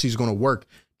 Tyrese Maxey is going to work.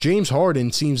 James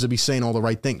Harden seems to be saying all the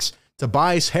right things.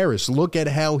 Tobias Harris, look at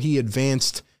how he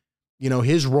advanced,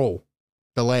 his role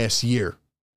the last year,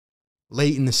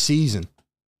 late in the season,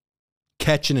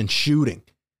 catching and shooting.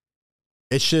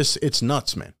 It's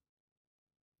nuts, man.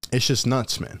 It's just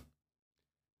nuts, man.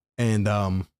 And,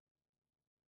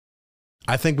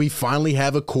 I think we finally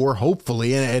have a core,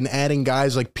 hopefully, and adding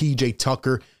guys like PJ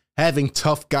Tucker, having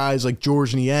tough guys like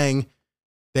Georges Niang,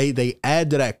 they add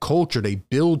to that culture. They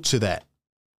build to that.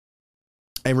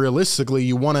 And realistically,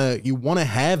 you want to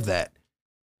have that.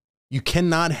 You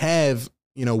cannot have,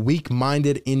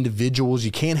 weak-minded individuals.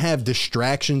 You can't have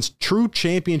distractions. True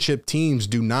championship teams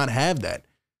do not have that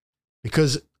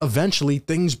because eventually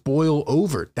things boil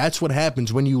over. That's what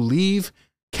happens when you leave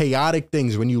chaotic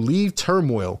things, when you leave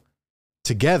turmoil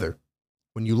together,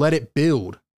 when you let it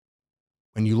build,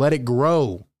 when you let it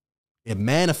grow, it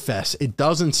manifests. It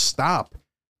doesn't stop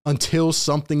until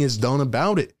something is done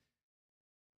about it.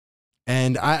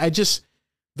 And I just,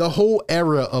 the whole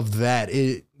era of that,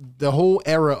 the whole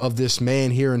era of this man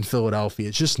here in Philadelphia,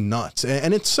 it's just nuts.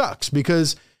 And it sucks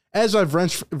because, as I've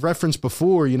referenced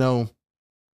before,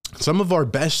 some of our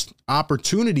best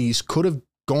opportunities could have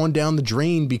gone down the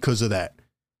drain because of that.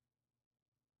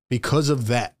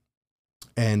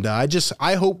 And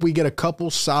I hope we get a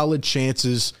couple solid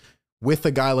chances with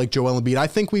a guy like Joel Embiid. I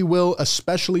think we will,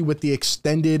 especially with the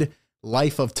extended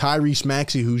life of Tyrese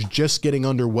Maxey, who's just getting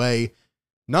underway.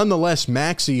 Nonetheless,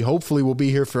 Maxey hopefully will be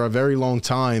here for a very long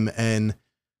time, and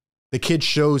the kid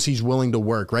shows he's willing to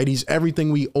work, right? He's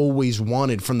everything we always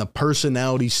wanted from the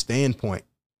personality standpoint.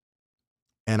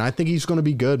 And I think he's going to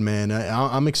be good, man.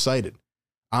 I'm excited.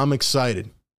 One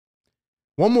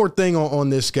more thing on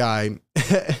this guy.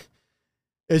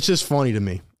 It's just funny to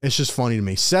me.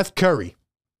 Seth Curry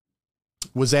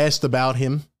was asked about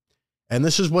him, and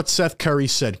this is what Seth Curry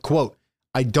said, quote,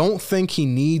 "I don't think he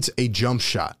needs a jump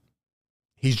shot.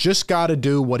 He's just got to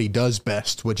do what he does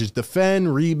best, which is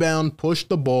defend, rebound, push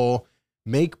the ball,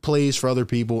 make plays for other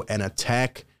people, and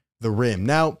attack the rim."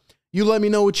 Now, you let me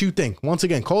know what you think. Once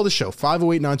again, call the show,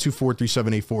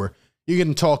 508-924-3784. You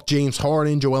can talk James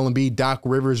Harden, Joel Embiid, Doc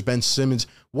Rivers, Ben Simmons.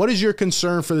 What is your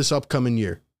concern for this upcoming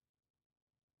year?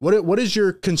 What is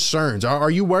your concerns? Are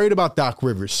you worried about Doc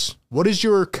Rivers? What is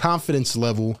your confidence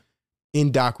level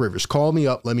in Doc Rivers? Call me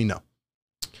up. Let me know.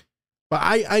 But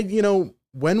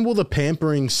when will the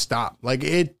pampering stop?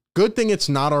 Good thing it's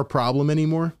not our problem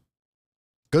anymore.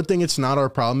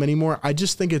 I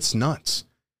just think it's nuts.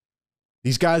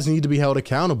 These guys need to be held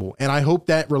accountable. And I hope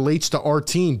that relates to our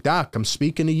team. Doc, I'm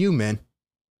speaking to you, man.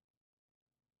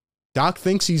 Doc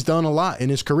thinks he's done a lot in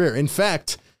his career. In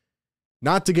fact,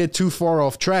 not to get too far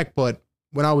off track, but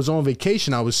when I was on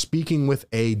vacation, I was speaking with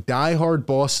a diehard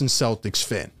Boston Celtics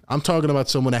fan. I'm talking about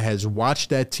someone that has watched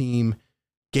that team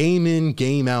game in,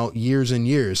 game out, years and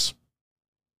years.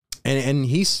 And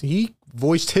he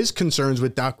voiced his concerns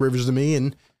with Doc Rivers to me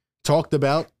and talked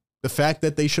about the fact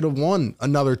that they should have won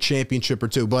another championship or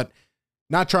two, but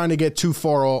not trying to get too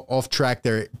far off track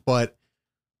there. But,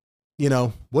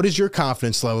 what is your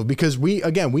confidence level? Because we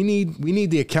need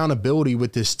the accountability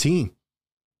with this team.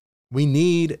 We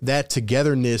need that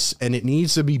togetherness, and it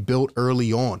needs to be built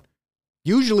early on.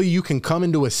 Usually you can come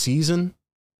into a season,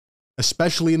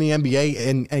 especially in the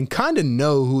NBA, and kind of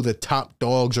know who the top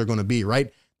dogs are going to be,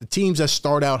 right? The teams that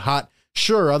start out hot,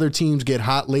 sure, other teams get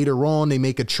hot later on. They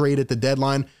make a trade at the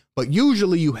deadline, but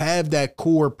usually you have that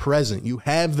core present. You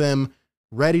have them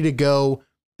ready to go.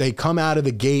 They come out of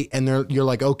the gate and you're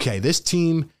like, okay, this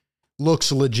team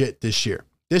looks legit this year.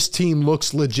 This team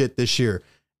looks legit this year.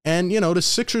 And, the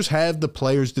Sixers have the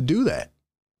players to do that.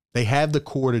 They have the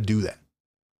core to do that.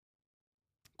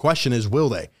 Question is, will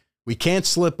they? We can't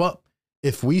slip up.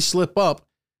 If we slip up,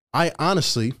 I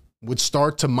honestly would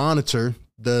start to monitor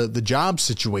the job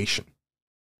situation.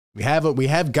 We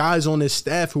have guys on this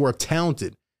staff who are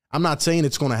talented. I'm not saying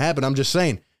it's going to happen. I'm just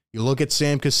saying, you look at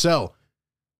Sam Cassell,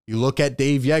 you look at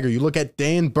Dave Yeager, you look at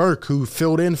Dan Burke, who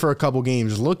filled in for a couple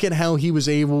games. Look at how he was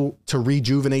able to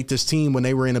rejuvenate this team when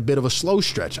they were in a bit of a slow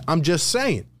stretch. I'm just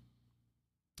saying.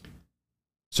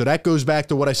 So that goes back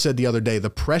to what I said the other day. The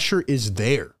pressure is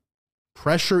there.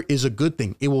 Pressure is a good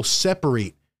thing. It will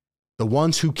separate the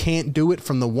ones who can't do it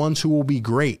from the ones who will be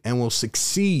great and will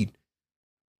succeed.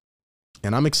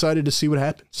 And I'm excited to see what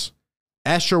happens.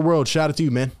 Astro World, shout out to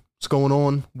you, man. What's going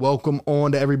on? Welcome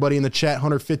on to everybody in the chat.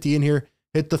 150 in here.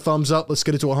 Hit the thumbs up. Let's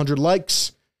get it to 100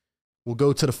 likes. We'll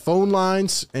go to the phone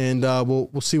lines and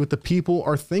we'll see what the people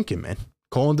are thinking, man.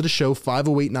 Call into the show,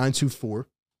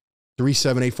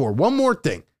 508-924-3784. One more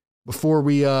thing before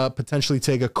we potentially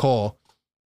take a call.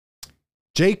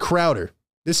 Jay Crowder.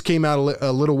 This came out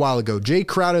a little while ago. Jay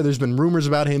Crowder, there's been rumors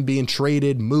about him being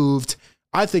traded, moved.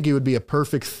 I think he would be a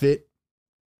perfect fit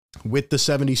with the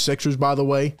 76ers, by the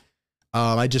way.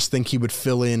 I just think he would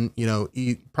fill in,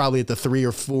 probably at the 3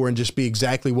 or 4 and just be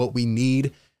exactly what we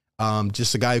need.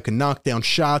 Just a guy who can knock down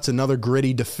shots, another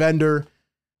gritty defender.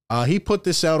 He put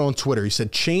this out on Twitter. He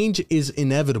said, change is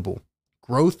inevitable.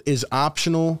 Growth is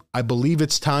optional. I believe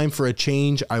it's time for a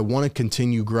change. I want to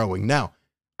continue growing. Now,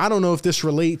 I don't know if this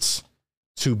relates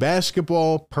to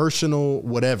basketball, personal,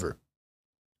 whatever.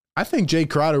 I think Jay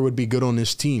Crowder would be good on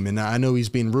this team. And I know he's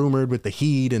being rumored with the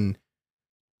Heat and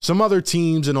some other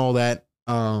teams and all that.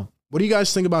 What do you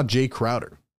guys think about Jay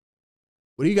Crowder?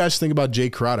 What do you guys think about Jay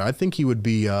Crowder? I think he would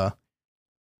be a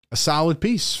solid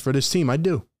piece for this team. I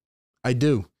do.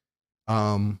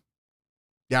 Yeah,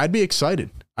 I'd be excited.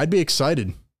 I'd be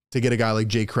excited to get a guy like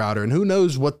Jay Crowder. And who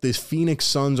knows what the Phoenix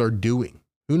Suns are doing?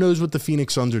 Who knows what the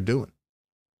Phoenix Suns are doing?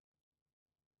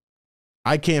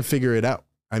 I can't figure it out.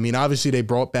 I mean, obviously they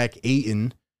brought back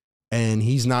Ayton, and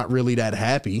he's not really that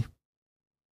happy.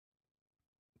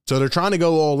 So they're trying to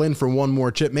go all in for one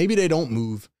more chip. Maybe they don't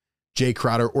move Jay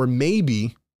Crowder, or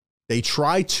maybe they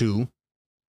try to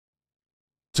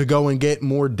go and get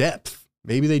more depth.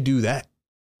 Maybe they do that.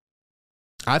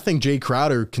 I think Jay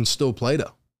Crowder can still play,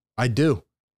 though. I do.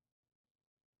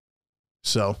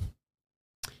 So,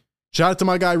 shout out to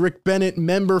my guy, Rick Bennett,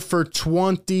 member for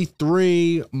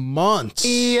 23 months.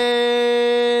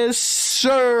 Yes,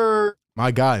 sir.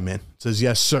 My guy, man. Says,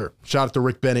 yes, sir. Shout out to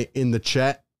Rick Bennett in the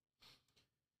chat.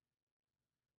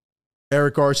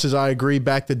 Eric R says, I agree.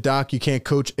 Back to Doc. You can't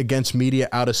coach against media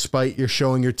out of spite. You're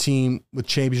showing your team with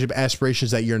championship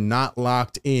aspirations that you're not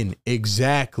locked in.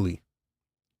 Exactly.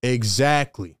 You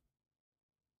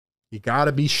got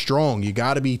to be strong. You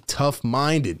got to be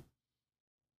tough-minded.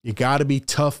 If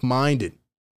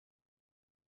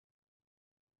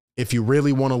you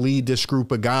really want to lead this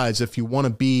group of guys, if you want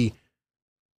to be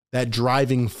that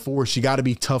driving force, you got to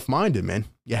be tough-minded, man.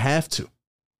 You have to.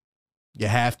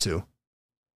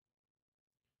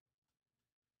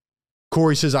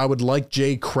 Corey says, I would like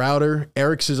Jay Crowder.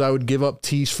 Eric says, I would give up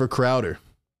Matisse for Crowder.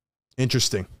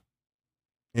 Interesting.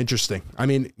 I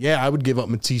mean, yeah, I would give up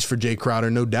Matisse for Jay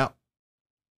Crowder, no doubt.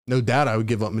 I would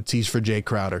give up Matisse for Jay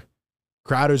Crowder.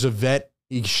 Crowder's a vet.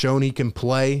 He's shown he can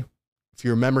play. If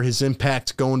you remember his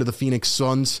impact going to the Phoenix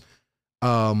Suns,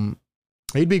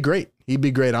 he'd be great. I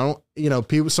don't,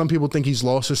 some people think he's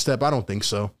lost a step. I don't think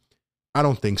so.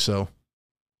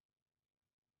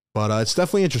 But it's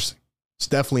definitely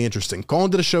interesting. Call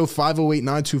into the show,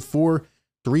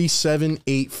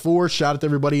 508-924-3784. Shout out to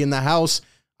everybody in the house.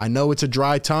 I know it's a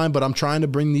dry time, but I'm trying to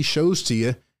bring these shows to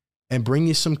you and bring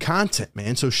you some content,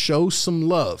 man. So show some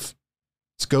love.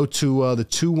 Let's go to the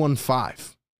 215.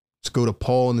 Let's go to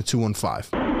Paul in the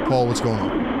 215. Paul, what's going on?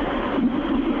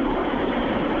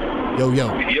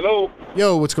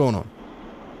 Yo, what's going on?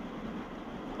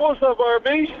 What's up,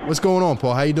 RB? What's going on,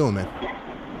 Paul? How you doing, man?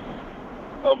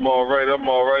 I'm all right, man.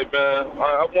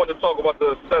 I want to talk about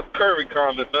the Seth Curry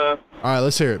comment, man. All right,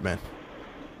 let's hear it, man.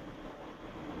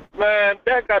 Man,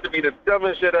 that got to be the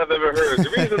dumbest shit I've ever heard. The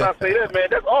reason I say that, man,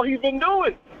 that's all he's been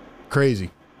doing. Crazy.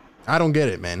 I don't get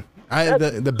it, man.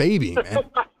 The baby, man.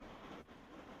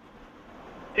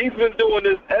 He's been doing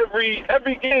this every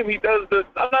game. He does this.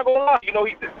 I'm not gonna lie. You know,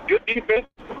 he good defense,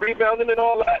 rebounding, and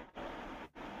all that.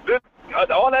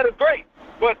 All that is great,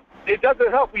 but it doesn't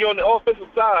help you on the offensive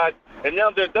side. And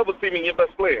now they're double teaming your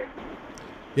best player.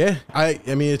 Yeah, I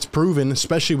mean, it's proven,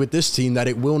 especially with this team, that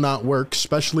it will not work,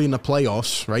 especially in the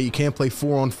playoffs, right? You can't play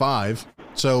 4-on-5.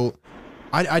 So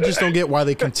I just don't get why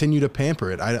they continue to pamper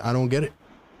it. I don't get it.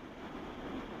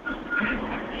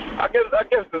 I guess I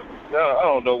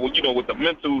don't know. You know, with the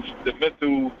mental.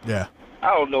 Yeah.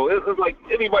 I don't know. It's like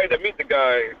anybody that meets the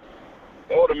guy,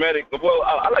 automatic. Well,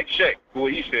 I like Shaq,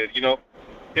 what he said. You know,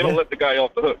 he don't let the guy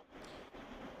off the hook.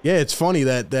 Yeah, it's funny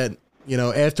that you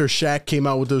know, after Shaq came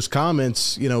out with those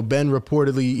comments, you know, Ben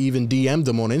reportedly even DM'd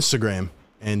him on Instagram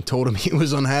and told him he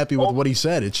was unhappy with what he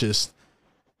said. It's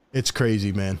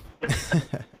crazy, man.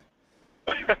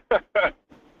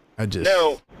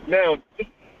 Now,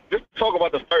 just talk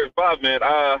about the third five, man.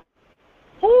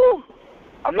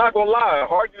 I'm not gonna lie,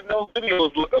 Harden's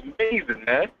videos look amazing,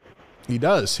 man. He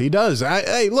does.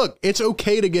 Hey, look, it's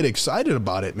okay to get excited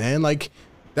about it, man. Like,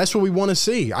 that's what we want to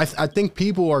see. I think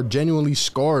people are genuinely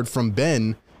scarred from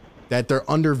Ben that they're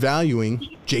undervaluing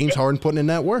James Harden putting in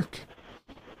that work.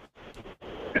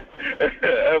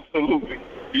 Absolutely.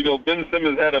 You know, Ben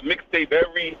Simmons had a mixtape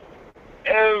every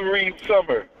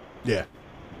summer. Yeah.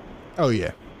 Oh,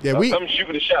 yeah. Yeah, I'm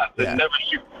shooting a shot. They never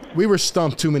shoot. We were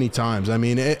stumped too many times. I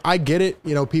mean, I get it.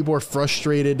 You know, people are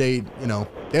frustrated. They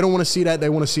don't want to see that. They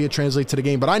want to see it translate to the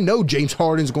game. But I know James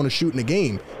Harden's going to shoot in the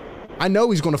game. I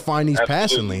know he's going to find these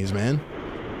passing lanes, man.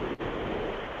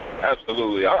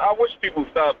 Absolutely. I wish people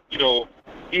stop. You know,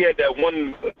 he had that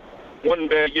one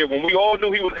bad year when we all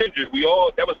knew he was injured.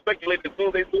 That was speculated as soon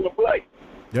as they saw him play.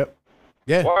 Yep.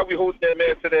 Yeah. Why are we holding that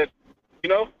man to that? You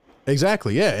know.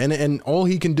 Exactly, yeah, and all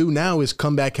he can do now is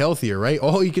come back healthier, right?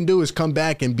 All he can do is come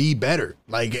back and be better.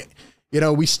 Like, you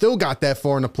know, we still got that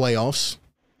far in the playoffs.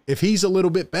 If he's a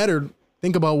little bit better,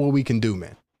 think about what we can do,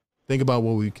 man. Think about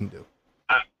what we can do.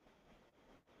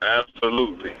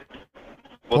 Absolutely.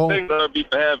 Well, thanks,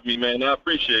 RB, for having me, man. I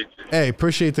appreciate you. Hey,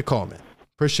 appreciate the call, man.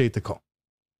 Appreciate the call.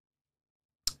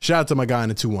 Shout out to my guy in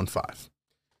the 215.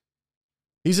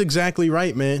 He's exactly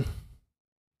right, man.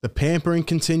 The pampering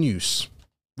continues.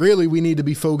 Really, we need to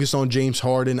be focused on James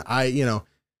Harden.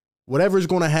 Whatever's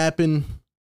going to happen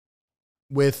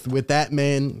with that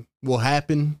man will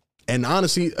happen. And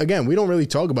honestly, again, we don't really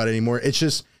talk about it anymore. It's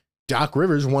just Doc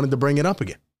Rivers wanted to bring it up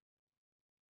again.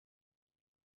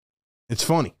 It's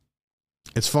funny.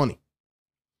 It's funny.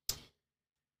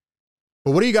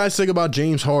 But what do you guys think about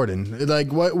James Harden? Like,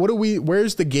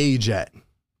 where's the gauge at?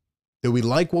 Do we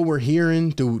like what we're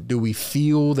hearing? Do we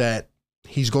feel that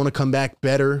he's going to come back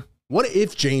better? What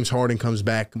if James Harden comes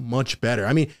back much better?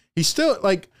 I mean, he's still,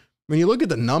 like, when you look at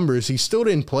the numbers, he still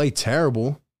didn't play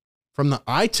terrible. From the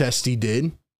eye test he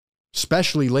did,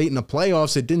 especially late in the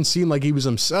playoffs, it didn't seem like he was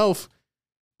himself.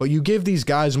 But you give these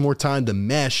guys more time to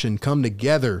mesh and come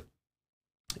together.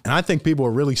 And I think people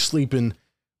are really sleeping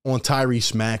on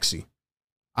Tyrese Maxey.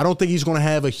 I don't think he's going to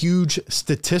have a huge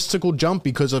statistical jump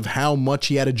because of how much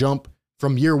he had to jump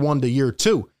from year one to year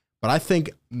two. But I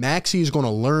think Maxey is going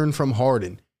to learn from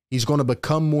Harden. He's going to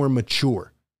become more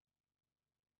mature.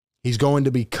 He's going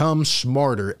to become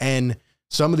smarter. And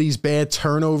some of these bad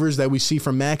turnovers that we see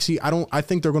from Maxey, I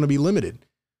think they're going to be limited.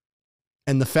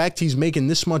 And the fact he's making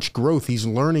this much growth, he's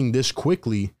learning this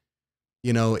quickly,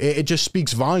 you know, it just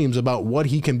speaks volumes about what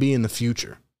he can be in the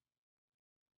future.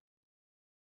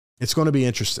 It's going to be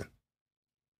interesting.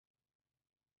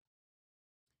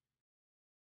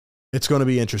 It's going to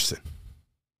be interesting.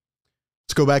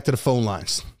 Let's go back to the phone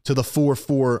lines, to the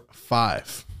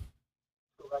 445.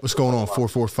 What's going on,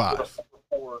 445?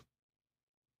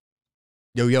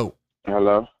 Yo.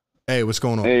 Hello. Hey, what's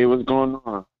going on? Hey, what's going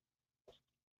on?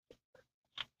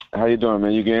 How you doing,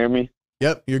 man? You can hear me?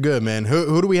 Yep, you're good, man.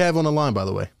 Who do we have on the line, by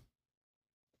the way?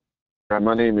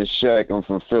 My name is Shaq. I'm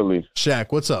from Philly.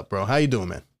 Shaq, what's up, bro? How you doing,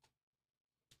 man?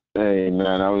 Hey,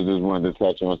 man, I was just wanting to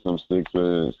touch on some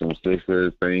Sixers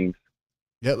things.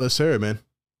 Yep, let's hear it, man.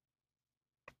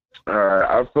 All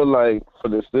right, I feel like for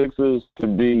the Sixers to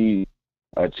be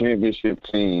a championship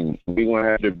team, we're going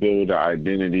to have to build an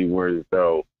identity where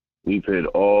though we put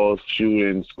all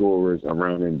shooting scorers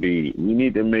around Embiid. We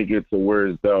need to make it to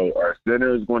where though our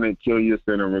center is going to kill your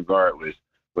center regardless.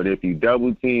 But if you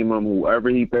double team him, whoever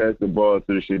he passes the ball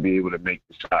to should be able to make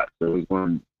the shot. So it's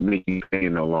going to make you pay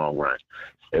in the long run.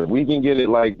 If we can get it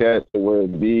like that to where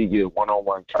Embiid get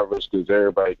one-on-one coverage because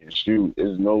everybody can shoot,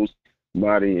 there's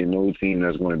nobody and no team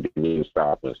that's going to be able to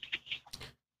stop us.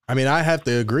 I mean, I have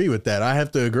to agree with that.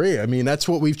 I mean, that's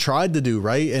what we've tried to do,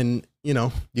 right? And, you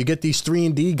know, you get these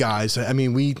 3-and-D guys. I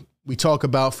mean, we we talk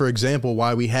about, for example,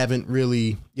 why we haven't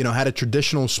really, had a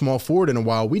traditional small forward in a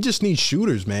while. We just need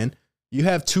shooters, man. You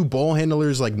have two ball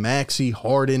handlers like Maxey,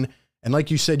 Harden, and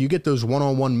like you said, you get those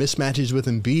one-on-one mismatches with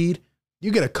Embiid.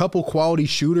 You get a couple quality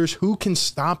shooters. Who can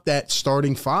stop that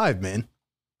starting five, man?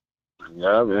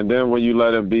 Yeah, and then when you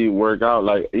let Embiid work out,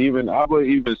 I would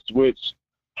even switch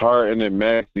Harden and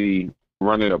Maxey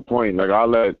running a point. Like, I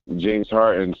let James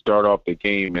Harden start off the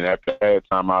game, and after that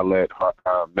time, I let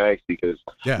Maxey, because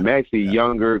Maxey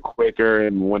younger, quicker,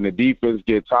 and when the defense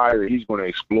gets tired, he's going to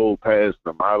explode past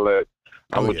them. I'm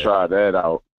going to try that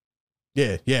out.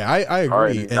 Yeah, I agree.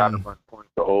 Harden got to run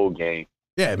points the whole game.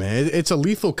 Yeah, man, it's a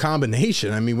lethal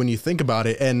combination. I mean, when you think about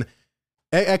it, and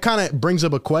it kind of brings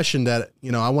up a question that,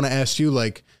 I want to ask you,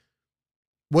 like,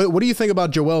 what do you think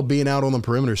about Joel being out on the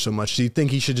perimeter so much? Do you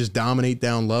think he should just dominate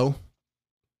down low?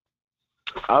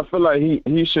 I feel like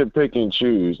he should pick and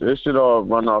choose. It should all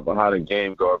run off of how the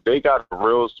game goes. If they got a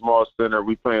real small center,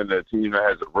 we playing a team that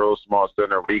has a real small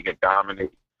center where he can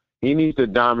dominate. He needs to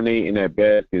dominate in that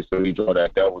basket so he draw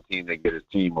that double team to get his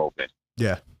team open.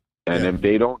 Yeah. And if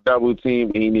they don't double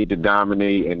team, he need to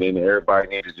dominate, and then everybody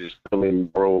needs to just fill in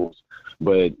roles.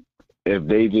 But if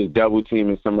they just double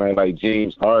teaming somebody like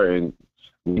James Harden,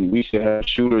 we should have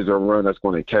shooters around that's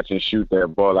going to catch and shoot that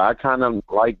ball. I kind of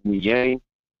like Niang.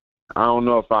 I don't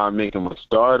know if I make him a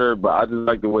starter, but I just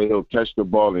like the way he'll catch the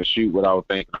ball and shoot without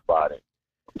thinking about it.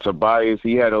 Tobias,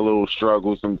 he had a little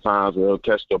struggle sometimes where he'll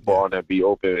catch the ball and then be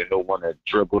open, and he'll want to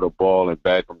dribble the ball and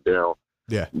back him down.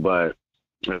 Yeah. But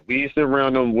if we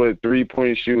surround them with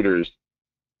three-point shooters,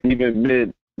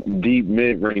 even deep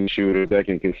mid-range shooters that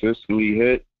can consistently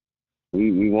hit,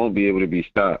 we won't be able to be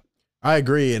stopped. I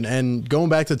agree. And going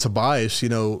back to Tobias,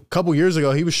 a couple years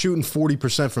ago, he was shooting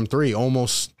 40% from three,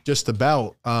 almost just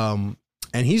about. And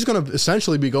he's going to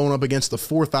essentially be going up against the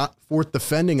fourth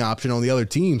defending option on the other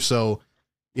team. So,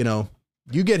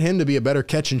 you get him to be a better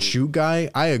catch and shoot guy.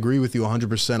 I agree with you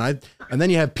 100%. And then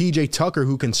you have PJ Tucker,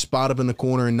 who can spot up in the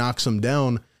corner and knock some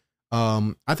down.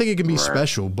 I think it can be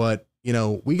special, but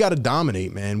we got to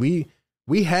dominate, man.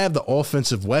 We have the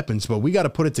offensive weapons, but we got to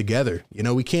put it together.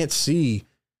 We can't see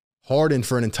Harden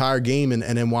for an entire game and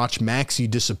then watch Maxey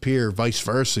disappear, vice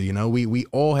versa. We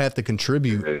all have to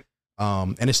contribute.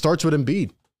 And it starts with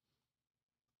Embiid.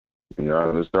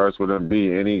 Yeah, it starts with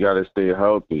Embiid, and he got to stay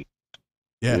healthy.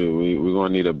 Yeah, we're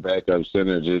going to need a backup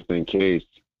center just in case.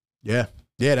 Yeah,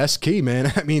 that's key,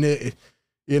 man. I mean,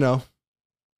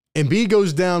 Embiid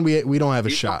goes down, we don't have a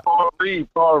shot.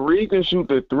 Paul Reed can shoot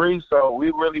the three, so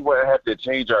we really wouldn't have to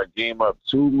change our game up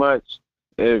too much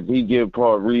if he give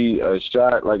Paul Reed a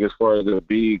shot. Like, as far as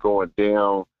Embiid going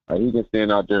down, he can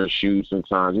stand out there and shoot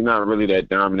sometimes. He's not really that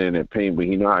dominant in paint, but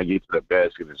he know how to get to the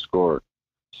basket and score.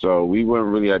 So we wouldn't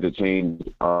really have to change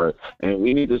and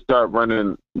we need to start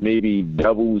running maybe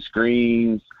double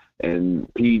screens and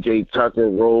PJ Tucker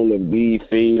roll and B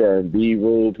fade, or B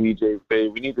roll, PJ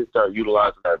fade. We need to start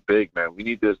utilizing our big man. We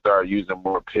need to start using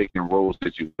more pick and roll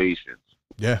situations.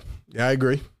 Yeah, I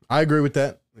agree. I agree with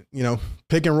that.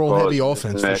 Pick and roll heavy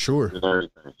offense for sure.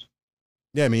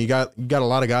 Yeah, I mean, you got a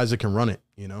lot of guys that can run it,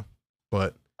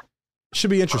 but it should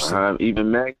be interesting.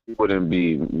 Even Maxey wouldn't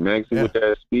be. Maxey with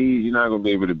that speed, you're not going to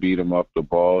be able to beat him off the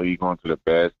ball. He's going to the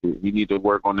basket. He need to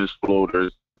work on his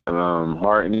floaters.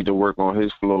 Harden need to work on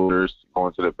his floaters,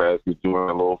 going to the basket, doing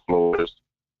a little floaters,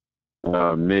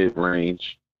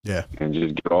 mid-range. Yeah. And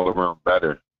just get all around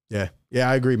better. Yeah,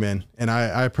 I agree, man. And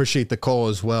I appreciate the call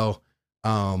as well.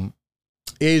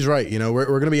 He's right. We're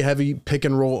going to be a heavy pick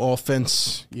and roll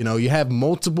offense. You have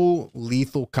multiple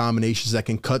lethal combinations that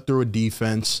can cut through a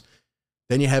defense.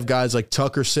 Then you have guys like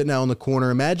Tucker sitting out in the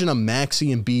corner. Imagine a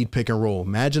Maxey and Embiid pick and roll.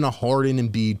 Imagine a Harden and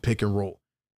Embiid pick and roll.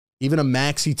 Even a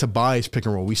Maxey Tobias pick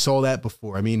and roll. We saw that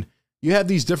before. I mean, you have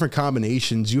these different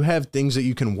combinations. You have things that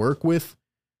you can work with.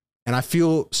 And I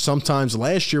feel sometimes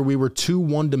last year we were too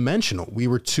one-dimensional.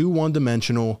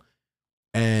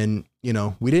 And,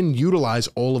 we didn't utilize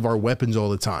all of our weapons all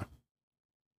the time.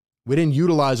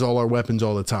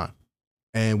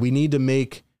 And we need to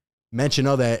make mention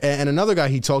of that. And another guy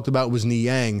he talked about was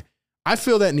Niang. I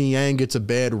feel that Niang gets a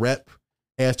bad rep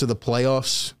after the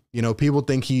playoffs. People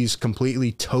think he's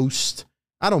completely toast.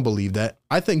 I don't believe that.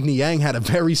 I think Niang had a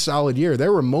very solid year.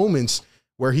 There were moments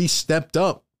where he stepped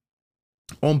up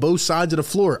on both sides of the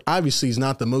floor. Obviously, he's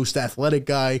not the most athletic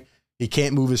guy. He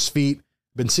can't move his feet.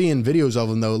 Been seeing videos of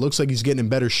him, though. It looks like he's getting in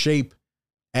better shape,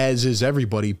 as is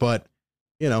everybody. But,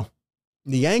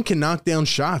 Niang can knock down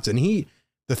shots. And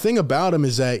the thing about him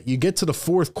is that you get to the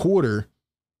fourth quarter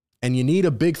and you need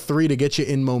a big three to get you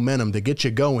in momentum, to get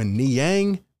you going.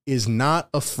 Niang is not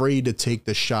afraid to take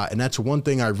the shot. And that's one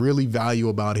thing I really value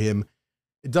about him.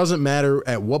 It doesn't matter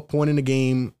at what point in the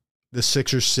game the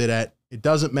Sixers sit at. It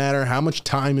doesn't matter how much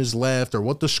time is left or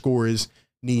what the score is.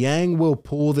 Niang will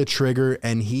pull the trigger,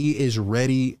 and he is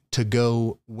ready to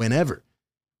go whenever.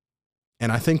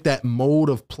 And I think that mode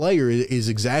of player is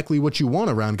exactly what you want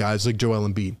around guys like Joel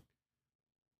Embiid.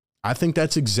 I think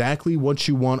that's exactly what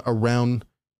you want around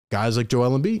guys like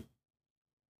Joel Embiid.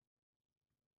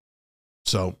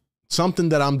 So, something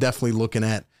that I'm definitely looking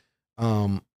at.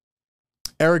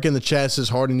 Eric in the chat says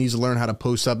Harden needs to learn how to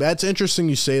post up. That's interesting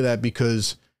you say that,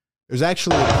 because there's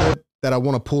actually a clip that I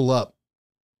want to pull up.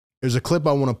 There's a clip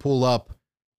I want to pull up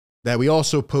that we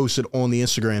also posted on the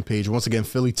Instagram page. Once again,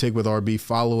 Philly Tig with RB.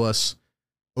 Follow us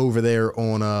over there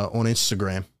on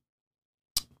Instagram.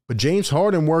 But James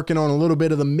Harden working on a little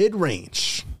bit of the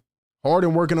mid-range.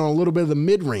 Harden working on a little bit of the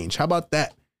mid-range. How about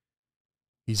that?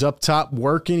 He's up top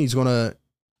working. He's going to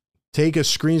take a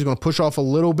screen. He's going to push off a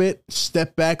little bit,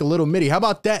 step back a little midi. How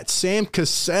about that? Sam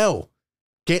Cassell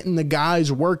getting the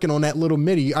guys working on that little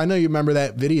midi. I know you remember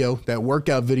that video, that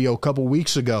workout video a couple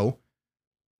weeks ago.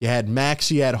 You had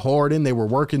Maxey, you had Harden. They were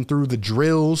working through the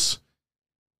drills.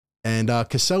 And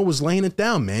Cassell was laying it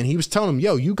down, man. He was telling him,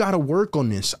 yo, you got to work on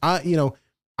this.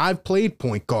 I've played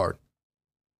point guard.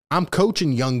 I'm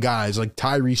coaching young guys like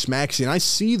Tyrese Maxey, and I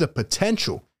see the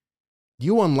potential.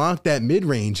 You unlock that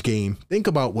mid-range game. Think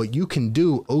about what you can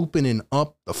do opening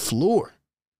up the floor.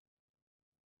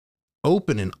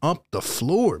 Opening up the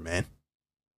floor, man.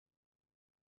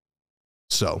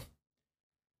 So,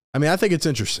 I mean, I think it's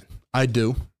interesting. I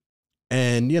do.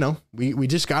 And, we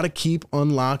just got to keep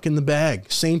unlocking the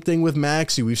bag. Same thing with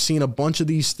Maxey. We've seen a bunch of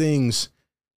these things,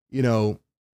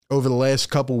 over the last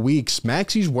couple weeks.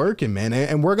 Maxey's working, man.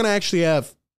 And we're going to actually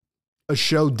have a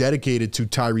show dedicated to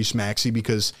Tyrese Maxey,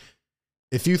 because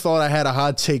if you thought I had a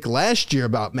hot take last year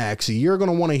about Maxey, you're going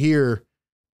to want to hear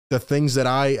the things that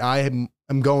I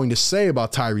am going to say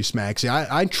about Tyrese Maxey.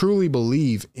 I truly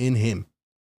believe in him.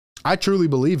 I truly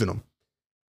believe in him.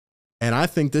 And I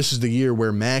think this is the year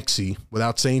where Maxey,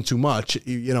 without saying too much,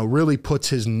 really puts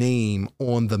his name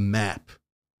on the map.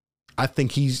 I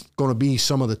think he's going to be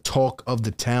some of the talk of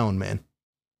the town, man.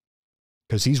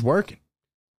 Because he's working.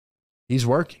 He's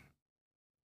working.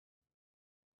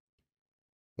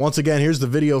 Once again, here's the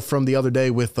video from the other day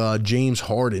with James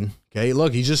Harden. Okay,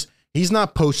 look, he's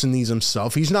not posting these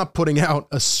himself. He's not putting out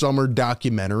a summer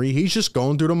documentary. He's just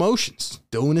going through the motions,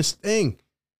 doing his thing.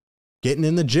 Getting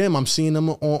in the gym. I'm seeing him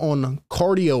on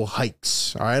cardio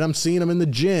hikes. All right, I'm seeing him in the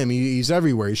gym. He's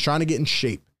everywhere. He's trying to get in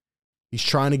shape. He's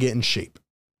trying to get in shape.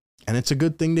 And it's a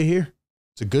good thing to hear.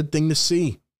 It's a good thing to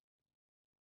see.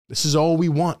 This is all we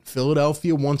want.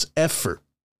 Philadelphia wants effort.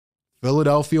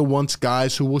 Philadelphia wants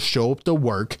guys who will show up to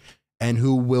work and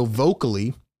who will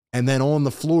vocally and then on the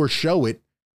floor show it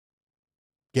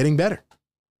getting better.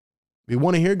 We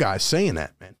want to hear guys saying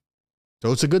that, man.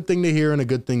 So it's a good thing to hear and a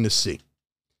good thing to see.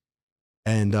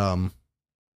 And I'm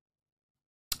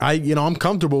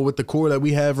comfortable with the core that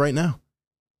we have right now.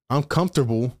 I'm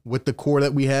comfortable with the core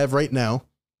that we have right now.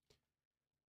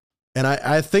 And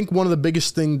I think one of the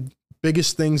biggest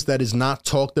things that is not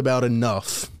talked about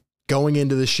enough going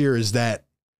into this year is that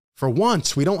for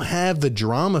once, we don't have the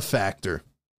drama factor.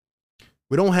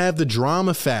 We don't have the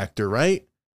drama factor, right?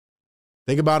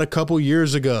 Think about a couple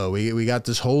years ago. We got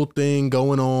this whole thing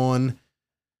going on,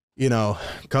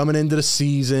 coming into the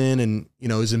season, and,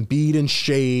 is Embiid in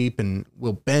shape, and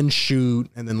will Ben shoot?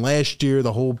 And then last year,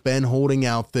 the whole Ben holding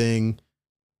out thing.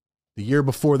 The year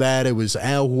before that, it was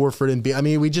Al Horford and I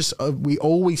mean, we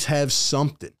always have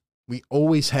something. We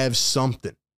always have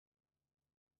something.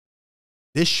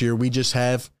 This year, we just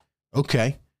have,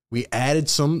 okay, we added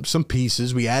some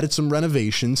pieces. We added some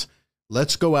renovations.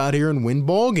 Let's go out here and win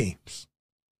ball games.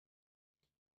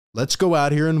 Let's go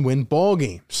out here and win ball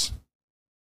games.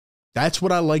 That's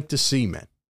what I like to see, man.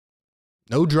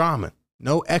 No drama.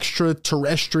 No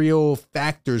extraterrestrial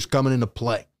factors coming into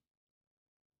play.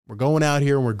 We're going out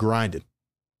here and we're grinding.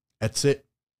 That's it.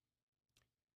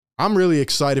 I'm really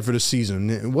excited for the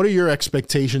season. What are your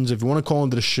expectations? If you want to call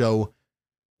into the show,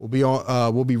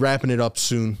 we'll be wrapping it up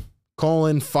soon. Call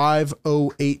in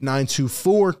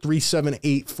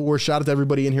 508-924-3784. Shout out to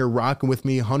everybody in here rocking with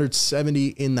me. 170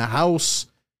 in the house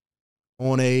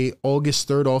on a August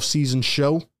 3rd off-season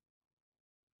show.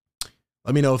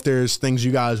 Let me know if there's things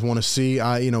you guys want to see.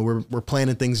 We're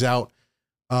planning things out.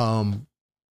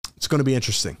 It's going to be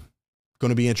interesting.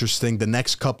 The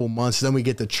next couple months. Then we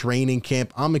get the training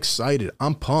camp. I'm excited.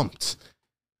 I'm pumped.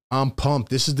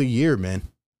 This is the year, man.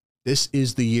 This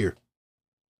is the year.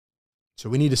 So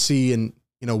we need to see and,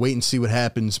 wait and see what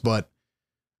happens. But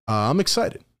I'm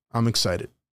excited. I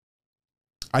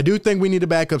do think we need a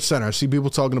backup center. I see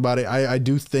people talking about it. I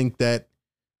do think that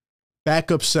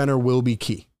backup center will be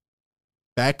key.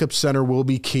 Backup center will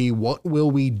be key. What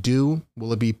will we do?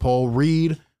 Will it be Paul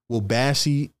Reed? Will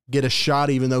Bassey get a shot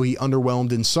even though he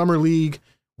underwhelmed in Summer League?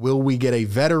 Will we get a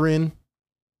veteran?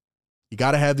 You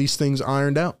got to have these things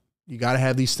ironed out. You got to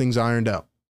have these things ironed out.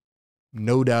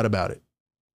 No doubt about it.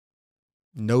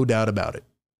 No doubt about it.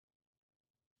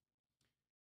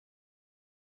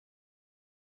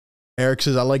 Eric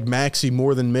says, I like Maxey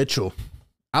more than Mitchell.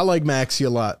 I like Maxey a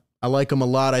lot. I like him a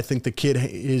lot. I think the kid,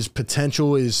 his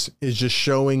potential is just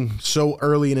showing so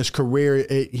early in his career.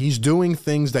 He's doing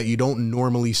things that you don't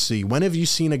normally see. When have you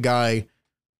seen a guy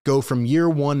go from year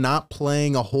one, not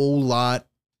playing a whole lot,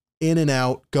 in and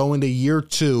out, go into year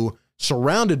two,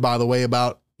 surrounded, by the way,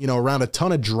 around a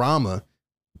ton of drama,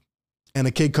 and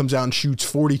a kid comes out and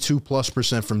shoots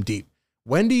 42+% from deep?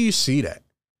 When do you see that?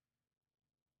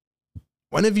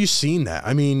 When have you seen that?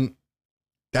 I mean,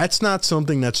 that's not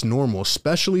something that's normal,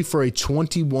 especially for a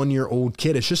 21-year-old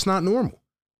kid. It's just not normal.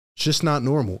 It's just not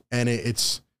normal. And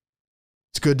it's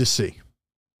good to see.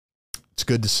 It's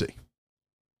good to see.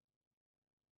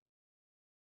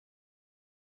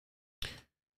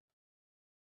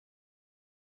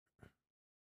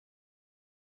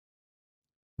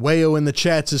 Wayo in the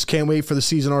chat says, can't wait for the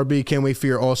season, RB. Can't wait for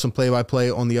your awesome play-by-play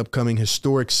on the upcoming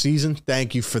historic season.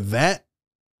 Thank you for that.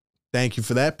 Thank you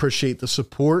for that. Appreciate the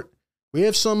support. We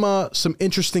have some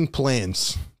interesting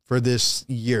plans for this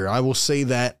year. I will say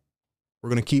that we're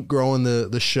going to keep growing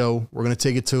the show. We're going to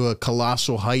take it to a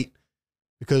colossal height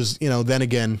because, then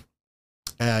again,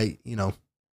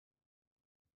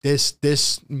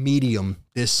 this medium,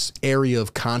 this area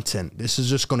of content, this is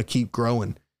just going to keep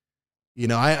growing.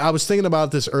 I was thinking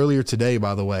about this earlier today,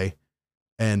 by the way,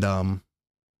 and I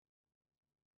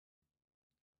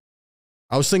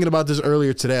was thinking about this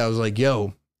earlier today. I was like,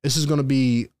 yo, this is going to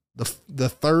be the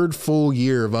third full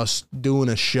year of us doing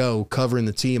a show covering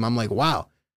the team. I'm like, wow,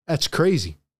 that's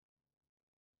crazy.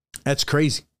 That's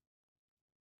crazy.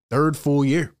 Third full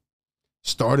year.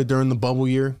 Started during the bubble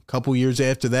year. A couple years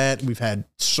after that, we've had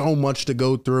so much to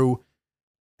go through,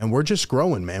 and we're just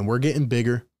growing, man. We're getting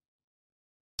bigger,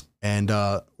 and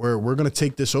we're going to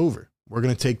take this over. We're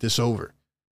going to take this over.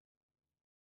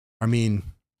 I mean,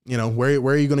 where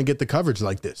are you going to get the coverage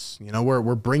like this?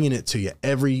 We're bringing it to you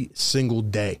every single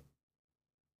day.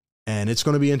 And it's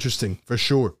going to be interesting for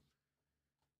sure.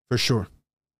 For sure.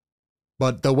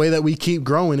 But the way that we keep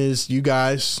growing is you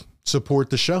guys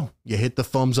support the show. You hit the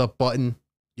thumbs up button,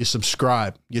 you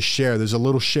subscribe, you share. There's a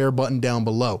little share button down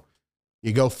below.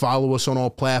 You go follow us on all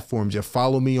platforms. You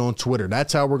follow me on Twitter.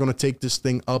 That's how we're going to take this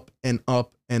thing up and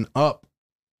up and up.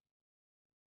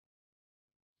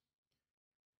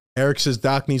 Eric says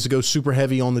Doc needs to go super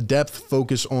heavy on the depth,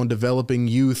 focus on developing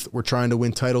youth. We're trying to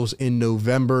win titles in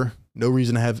November. No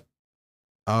reason to have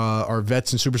our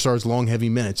vets and superstars long, heavy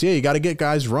minutes. Yeah, you got to get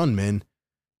guys run, man.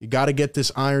 You got to get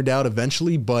this ironed out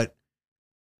eventually. But,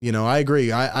 I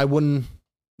agree. I wouldn't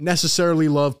necessarily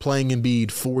love playing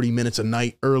Embiid 40 minutes a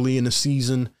night early in the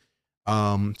season,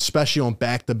 especially on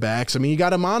back-to-backs. I mean, you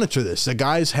got to monitor this. The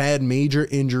guy's had major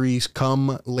injuries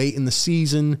come late in the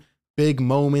season. Big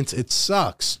moments. It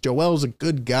sucks. Joel's a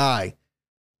good guy.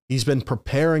 He's been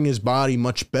preparing his body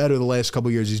much better the last couple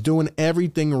of years. He's doing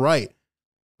everything right,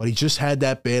 but he just had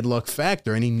that bad luck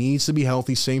factor, and he needs to be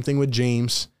healthy. Same thing with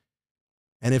James.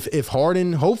 And if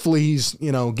Harden, hopefully he's,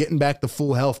 getting back to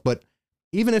full health, but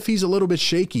even if he's a little bit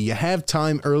shaky, you have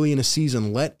time early in the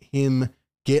season. Let him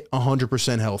get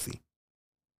 100% healthy.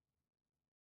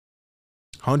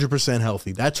 100%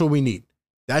 healthy. That's what we need.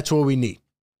 That's what we need.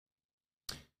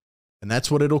 And that's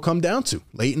what it'll come down to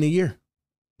late in the year.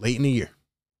 Late in the year.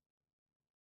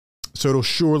 So it'll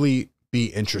surely be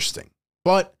interesting.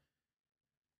 But,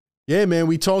 yeah, man,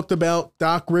 we talked about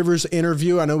Doc Rivers'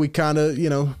 interview. I know we kind of,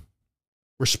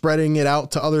 we're spreading it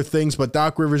out to other things, but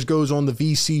Doc Rivers goes on the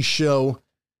VC show,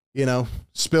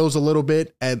 spills a little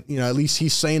bit. At least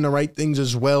he's saying the right things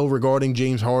as well regarding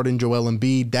James Harden, Joel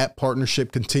Embiid. That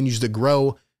partnership continues to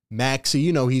grow.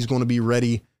 Maxey, he's going to be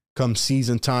ready come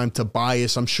season time.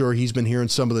 Tobias, I'm sure he's been hearing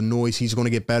some of the noise. He's going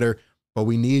to get better, but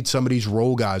we need some of these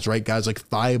role guys, right? Guys like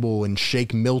Thibault and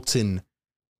Shake Milton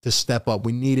to step up.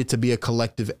 We need it to be a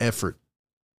collective effort.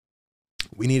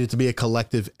 We need it to be a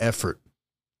collective effort.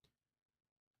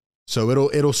 So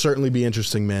it'll certainly be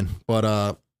interesting, man.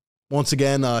 But once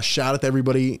again, shout out to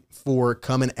everybody for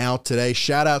coming out today.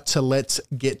 Shout out to Let's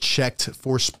Get Checked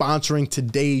for sponsoring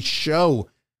today's show.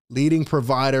 Leading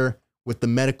provider with the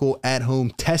medical at-home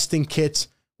testing kits.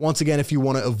 Once again, if you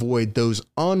want to avoid those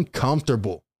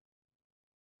uncomfortable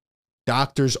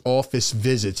doctor's office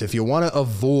visits, if you want to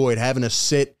avoid having to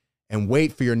sit and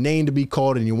wait for your name to be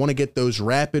called and you want to get those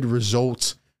rapid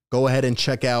results, go ahead and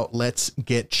check out Let's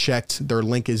Get Checked. Their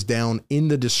link is down in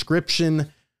the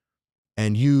description,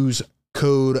 and use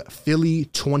code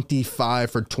Philly25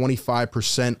 for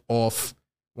 25% off.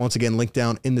 Once again, link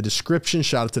down in the description.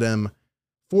 Shout out to them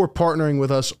for partnering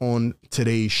with us on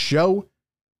today's show.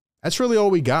 That's really all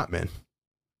we got, man.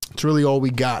 It's really all we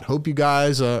got. Hope you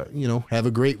guys, have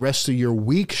a great rest of your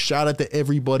week. Shout out to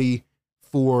everybody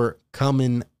for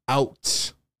coming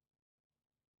out.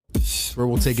 Where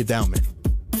we'll take it down, man.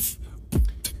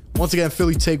 Once again,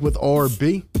 Philly Take with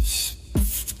RB.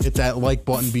 Hit that like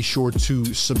button. Be sure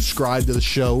to subscribe to the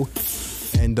show.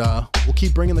 And we'll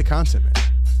keep bringing the content, man.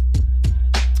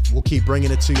 We'll keep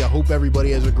bringing it to you. I hope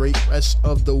everybody has a great rest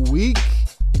of the week.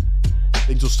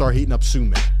 Things will start heating up soon,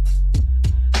 man.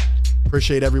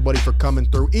 Appreciate everybody for coming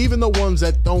through. Even the ones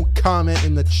that don't comment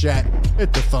in the chat,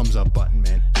 hit the thumbs up button,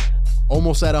 man.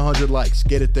 Almost at 100 likes.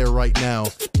 Get it there right now.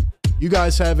 You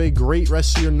guys have a great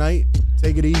rest of your night.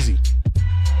 Take it easy.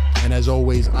 And as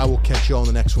always, I will catch you on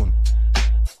the next one.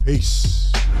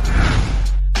 Peace.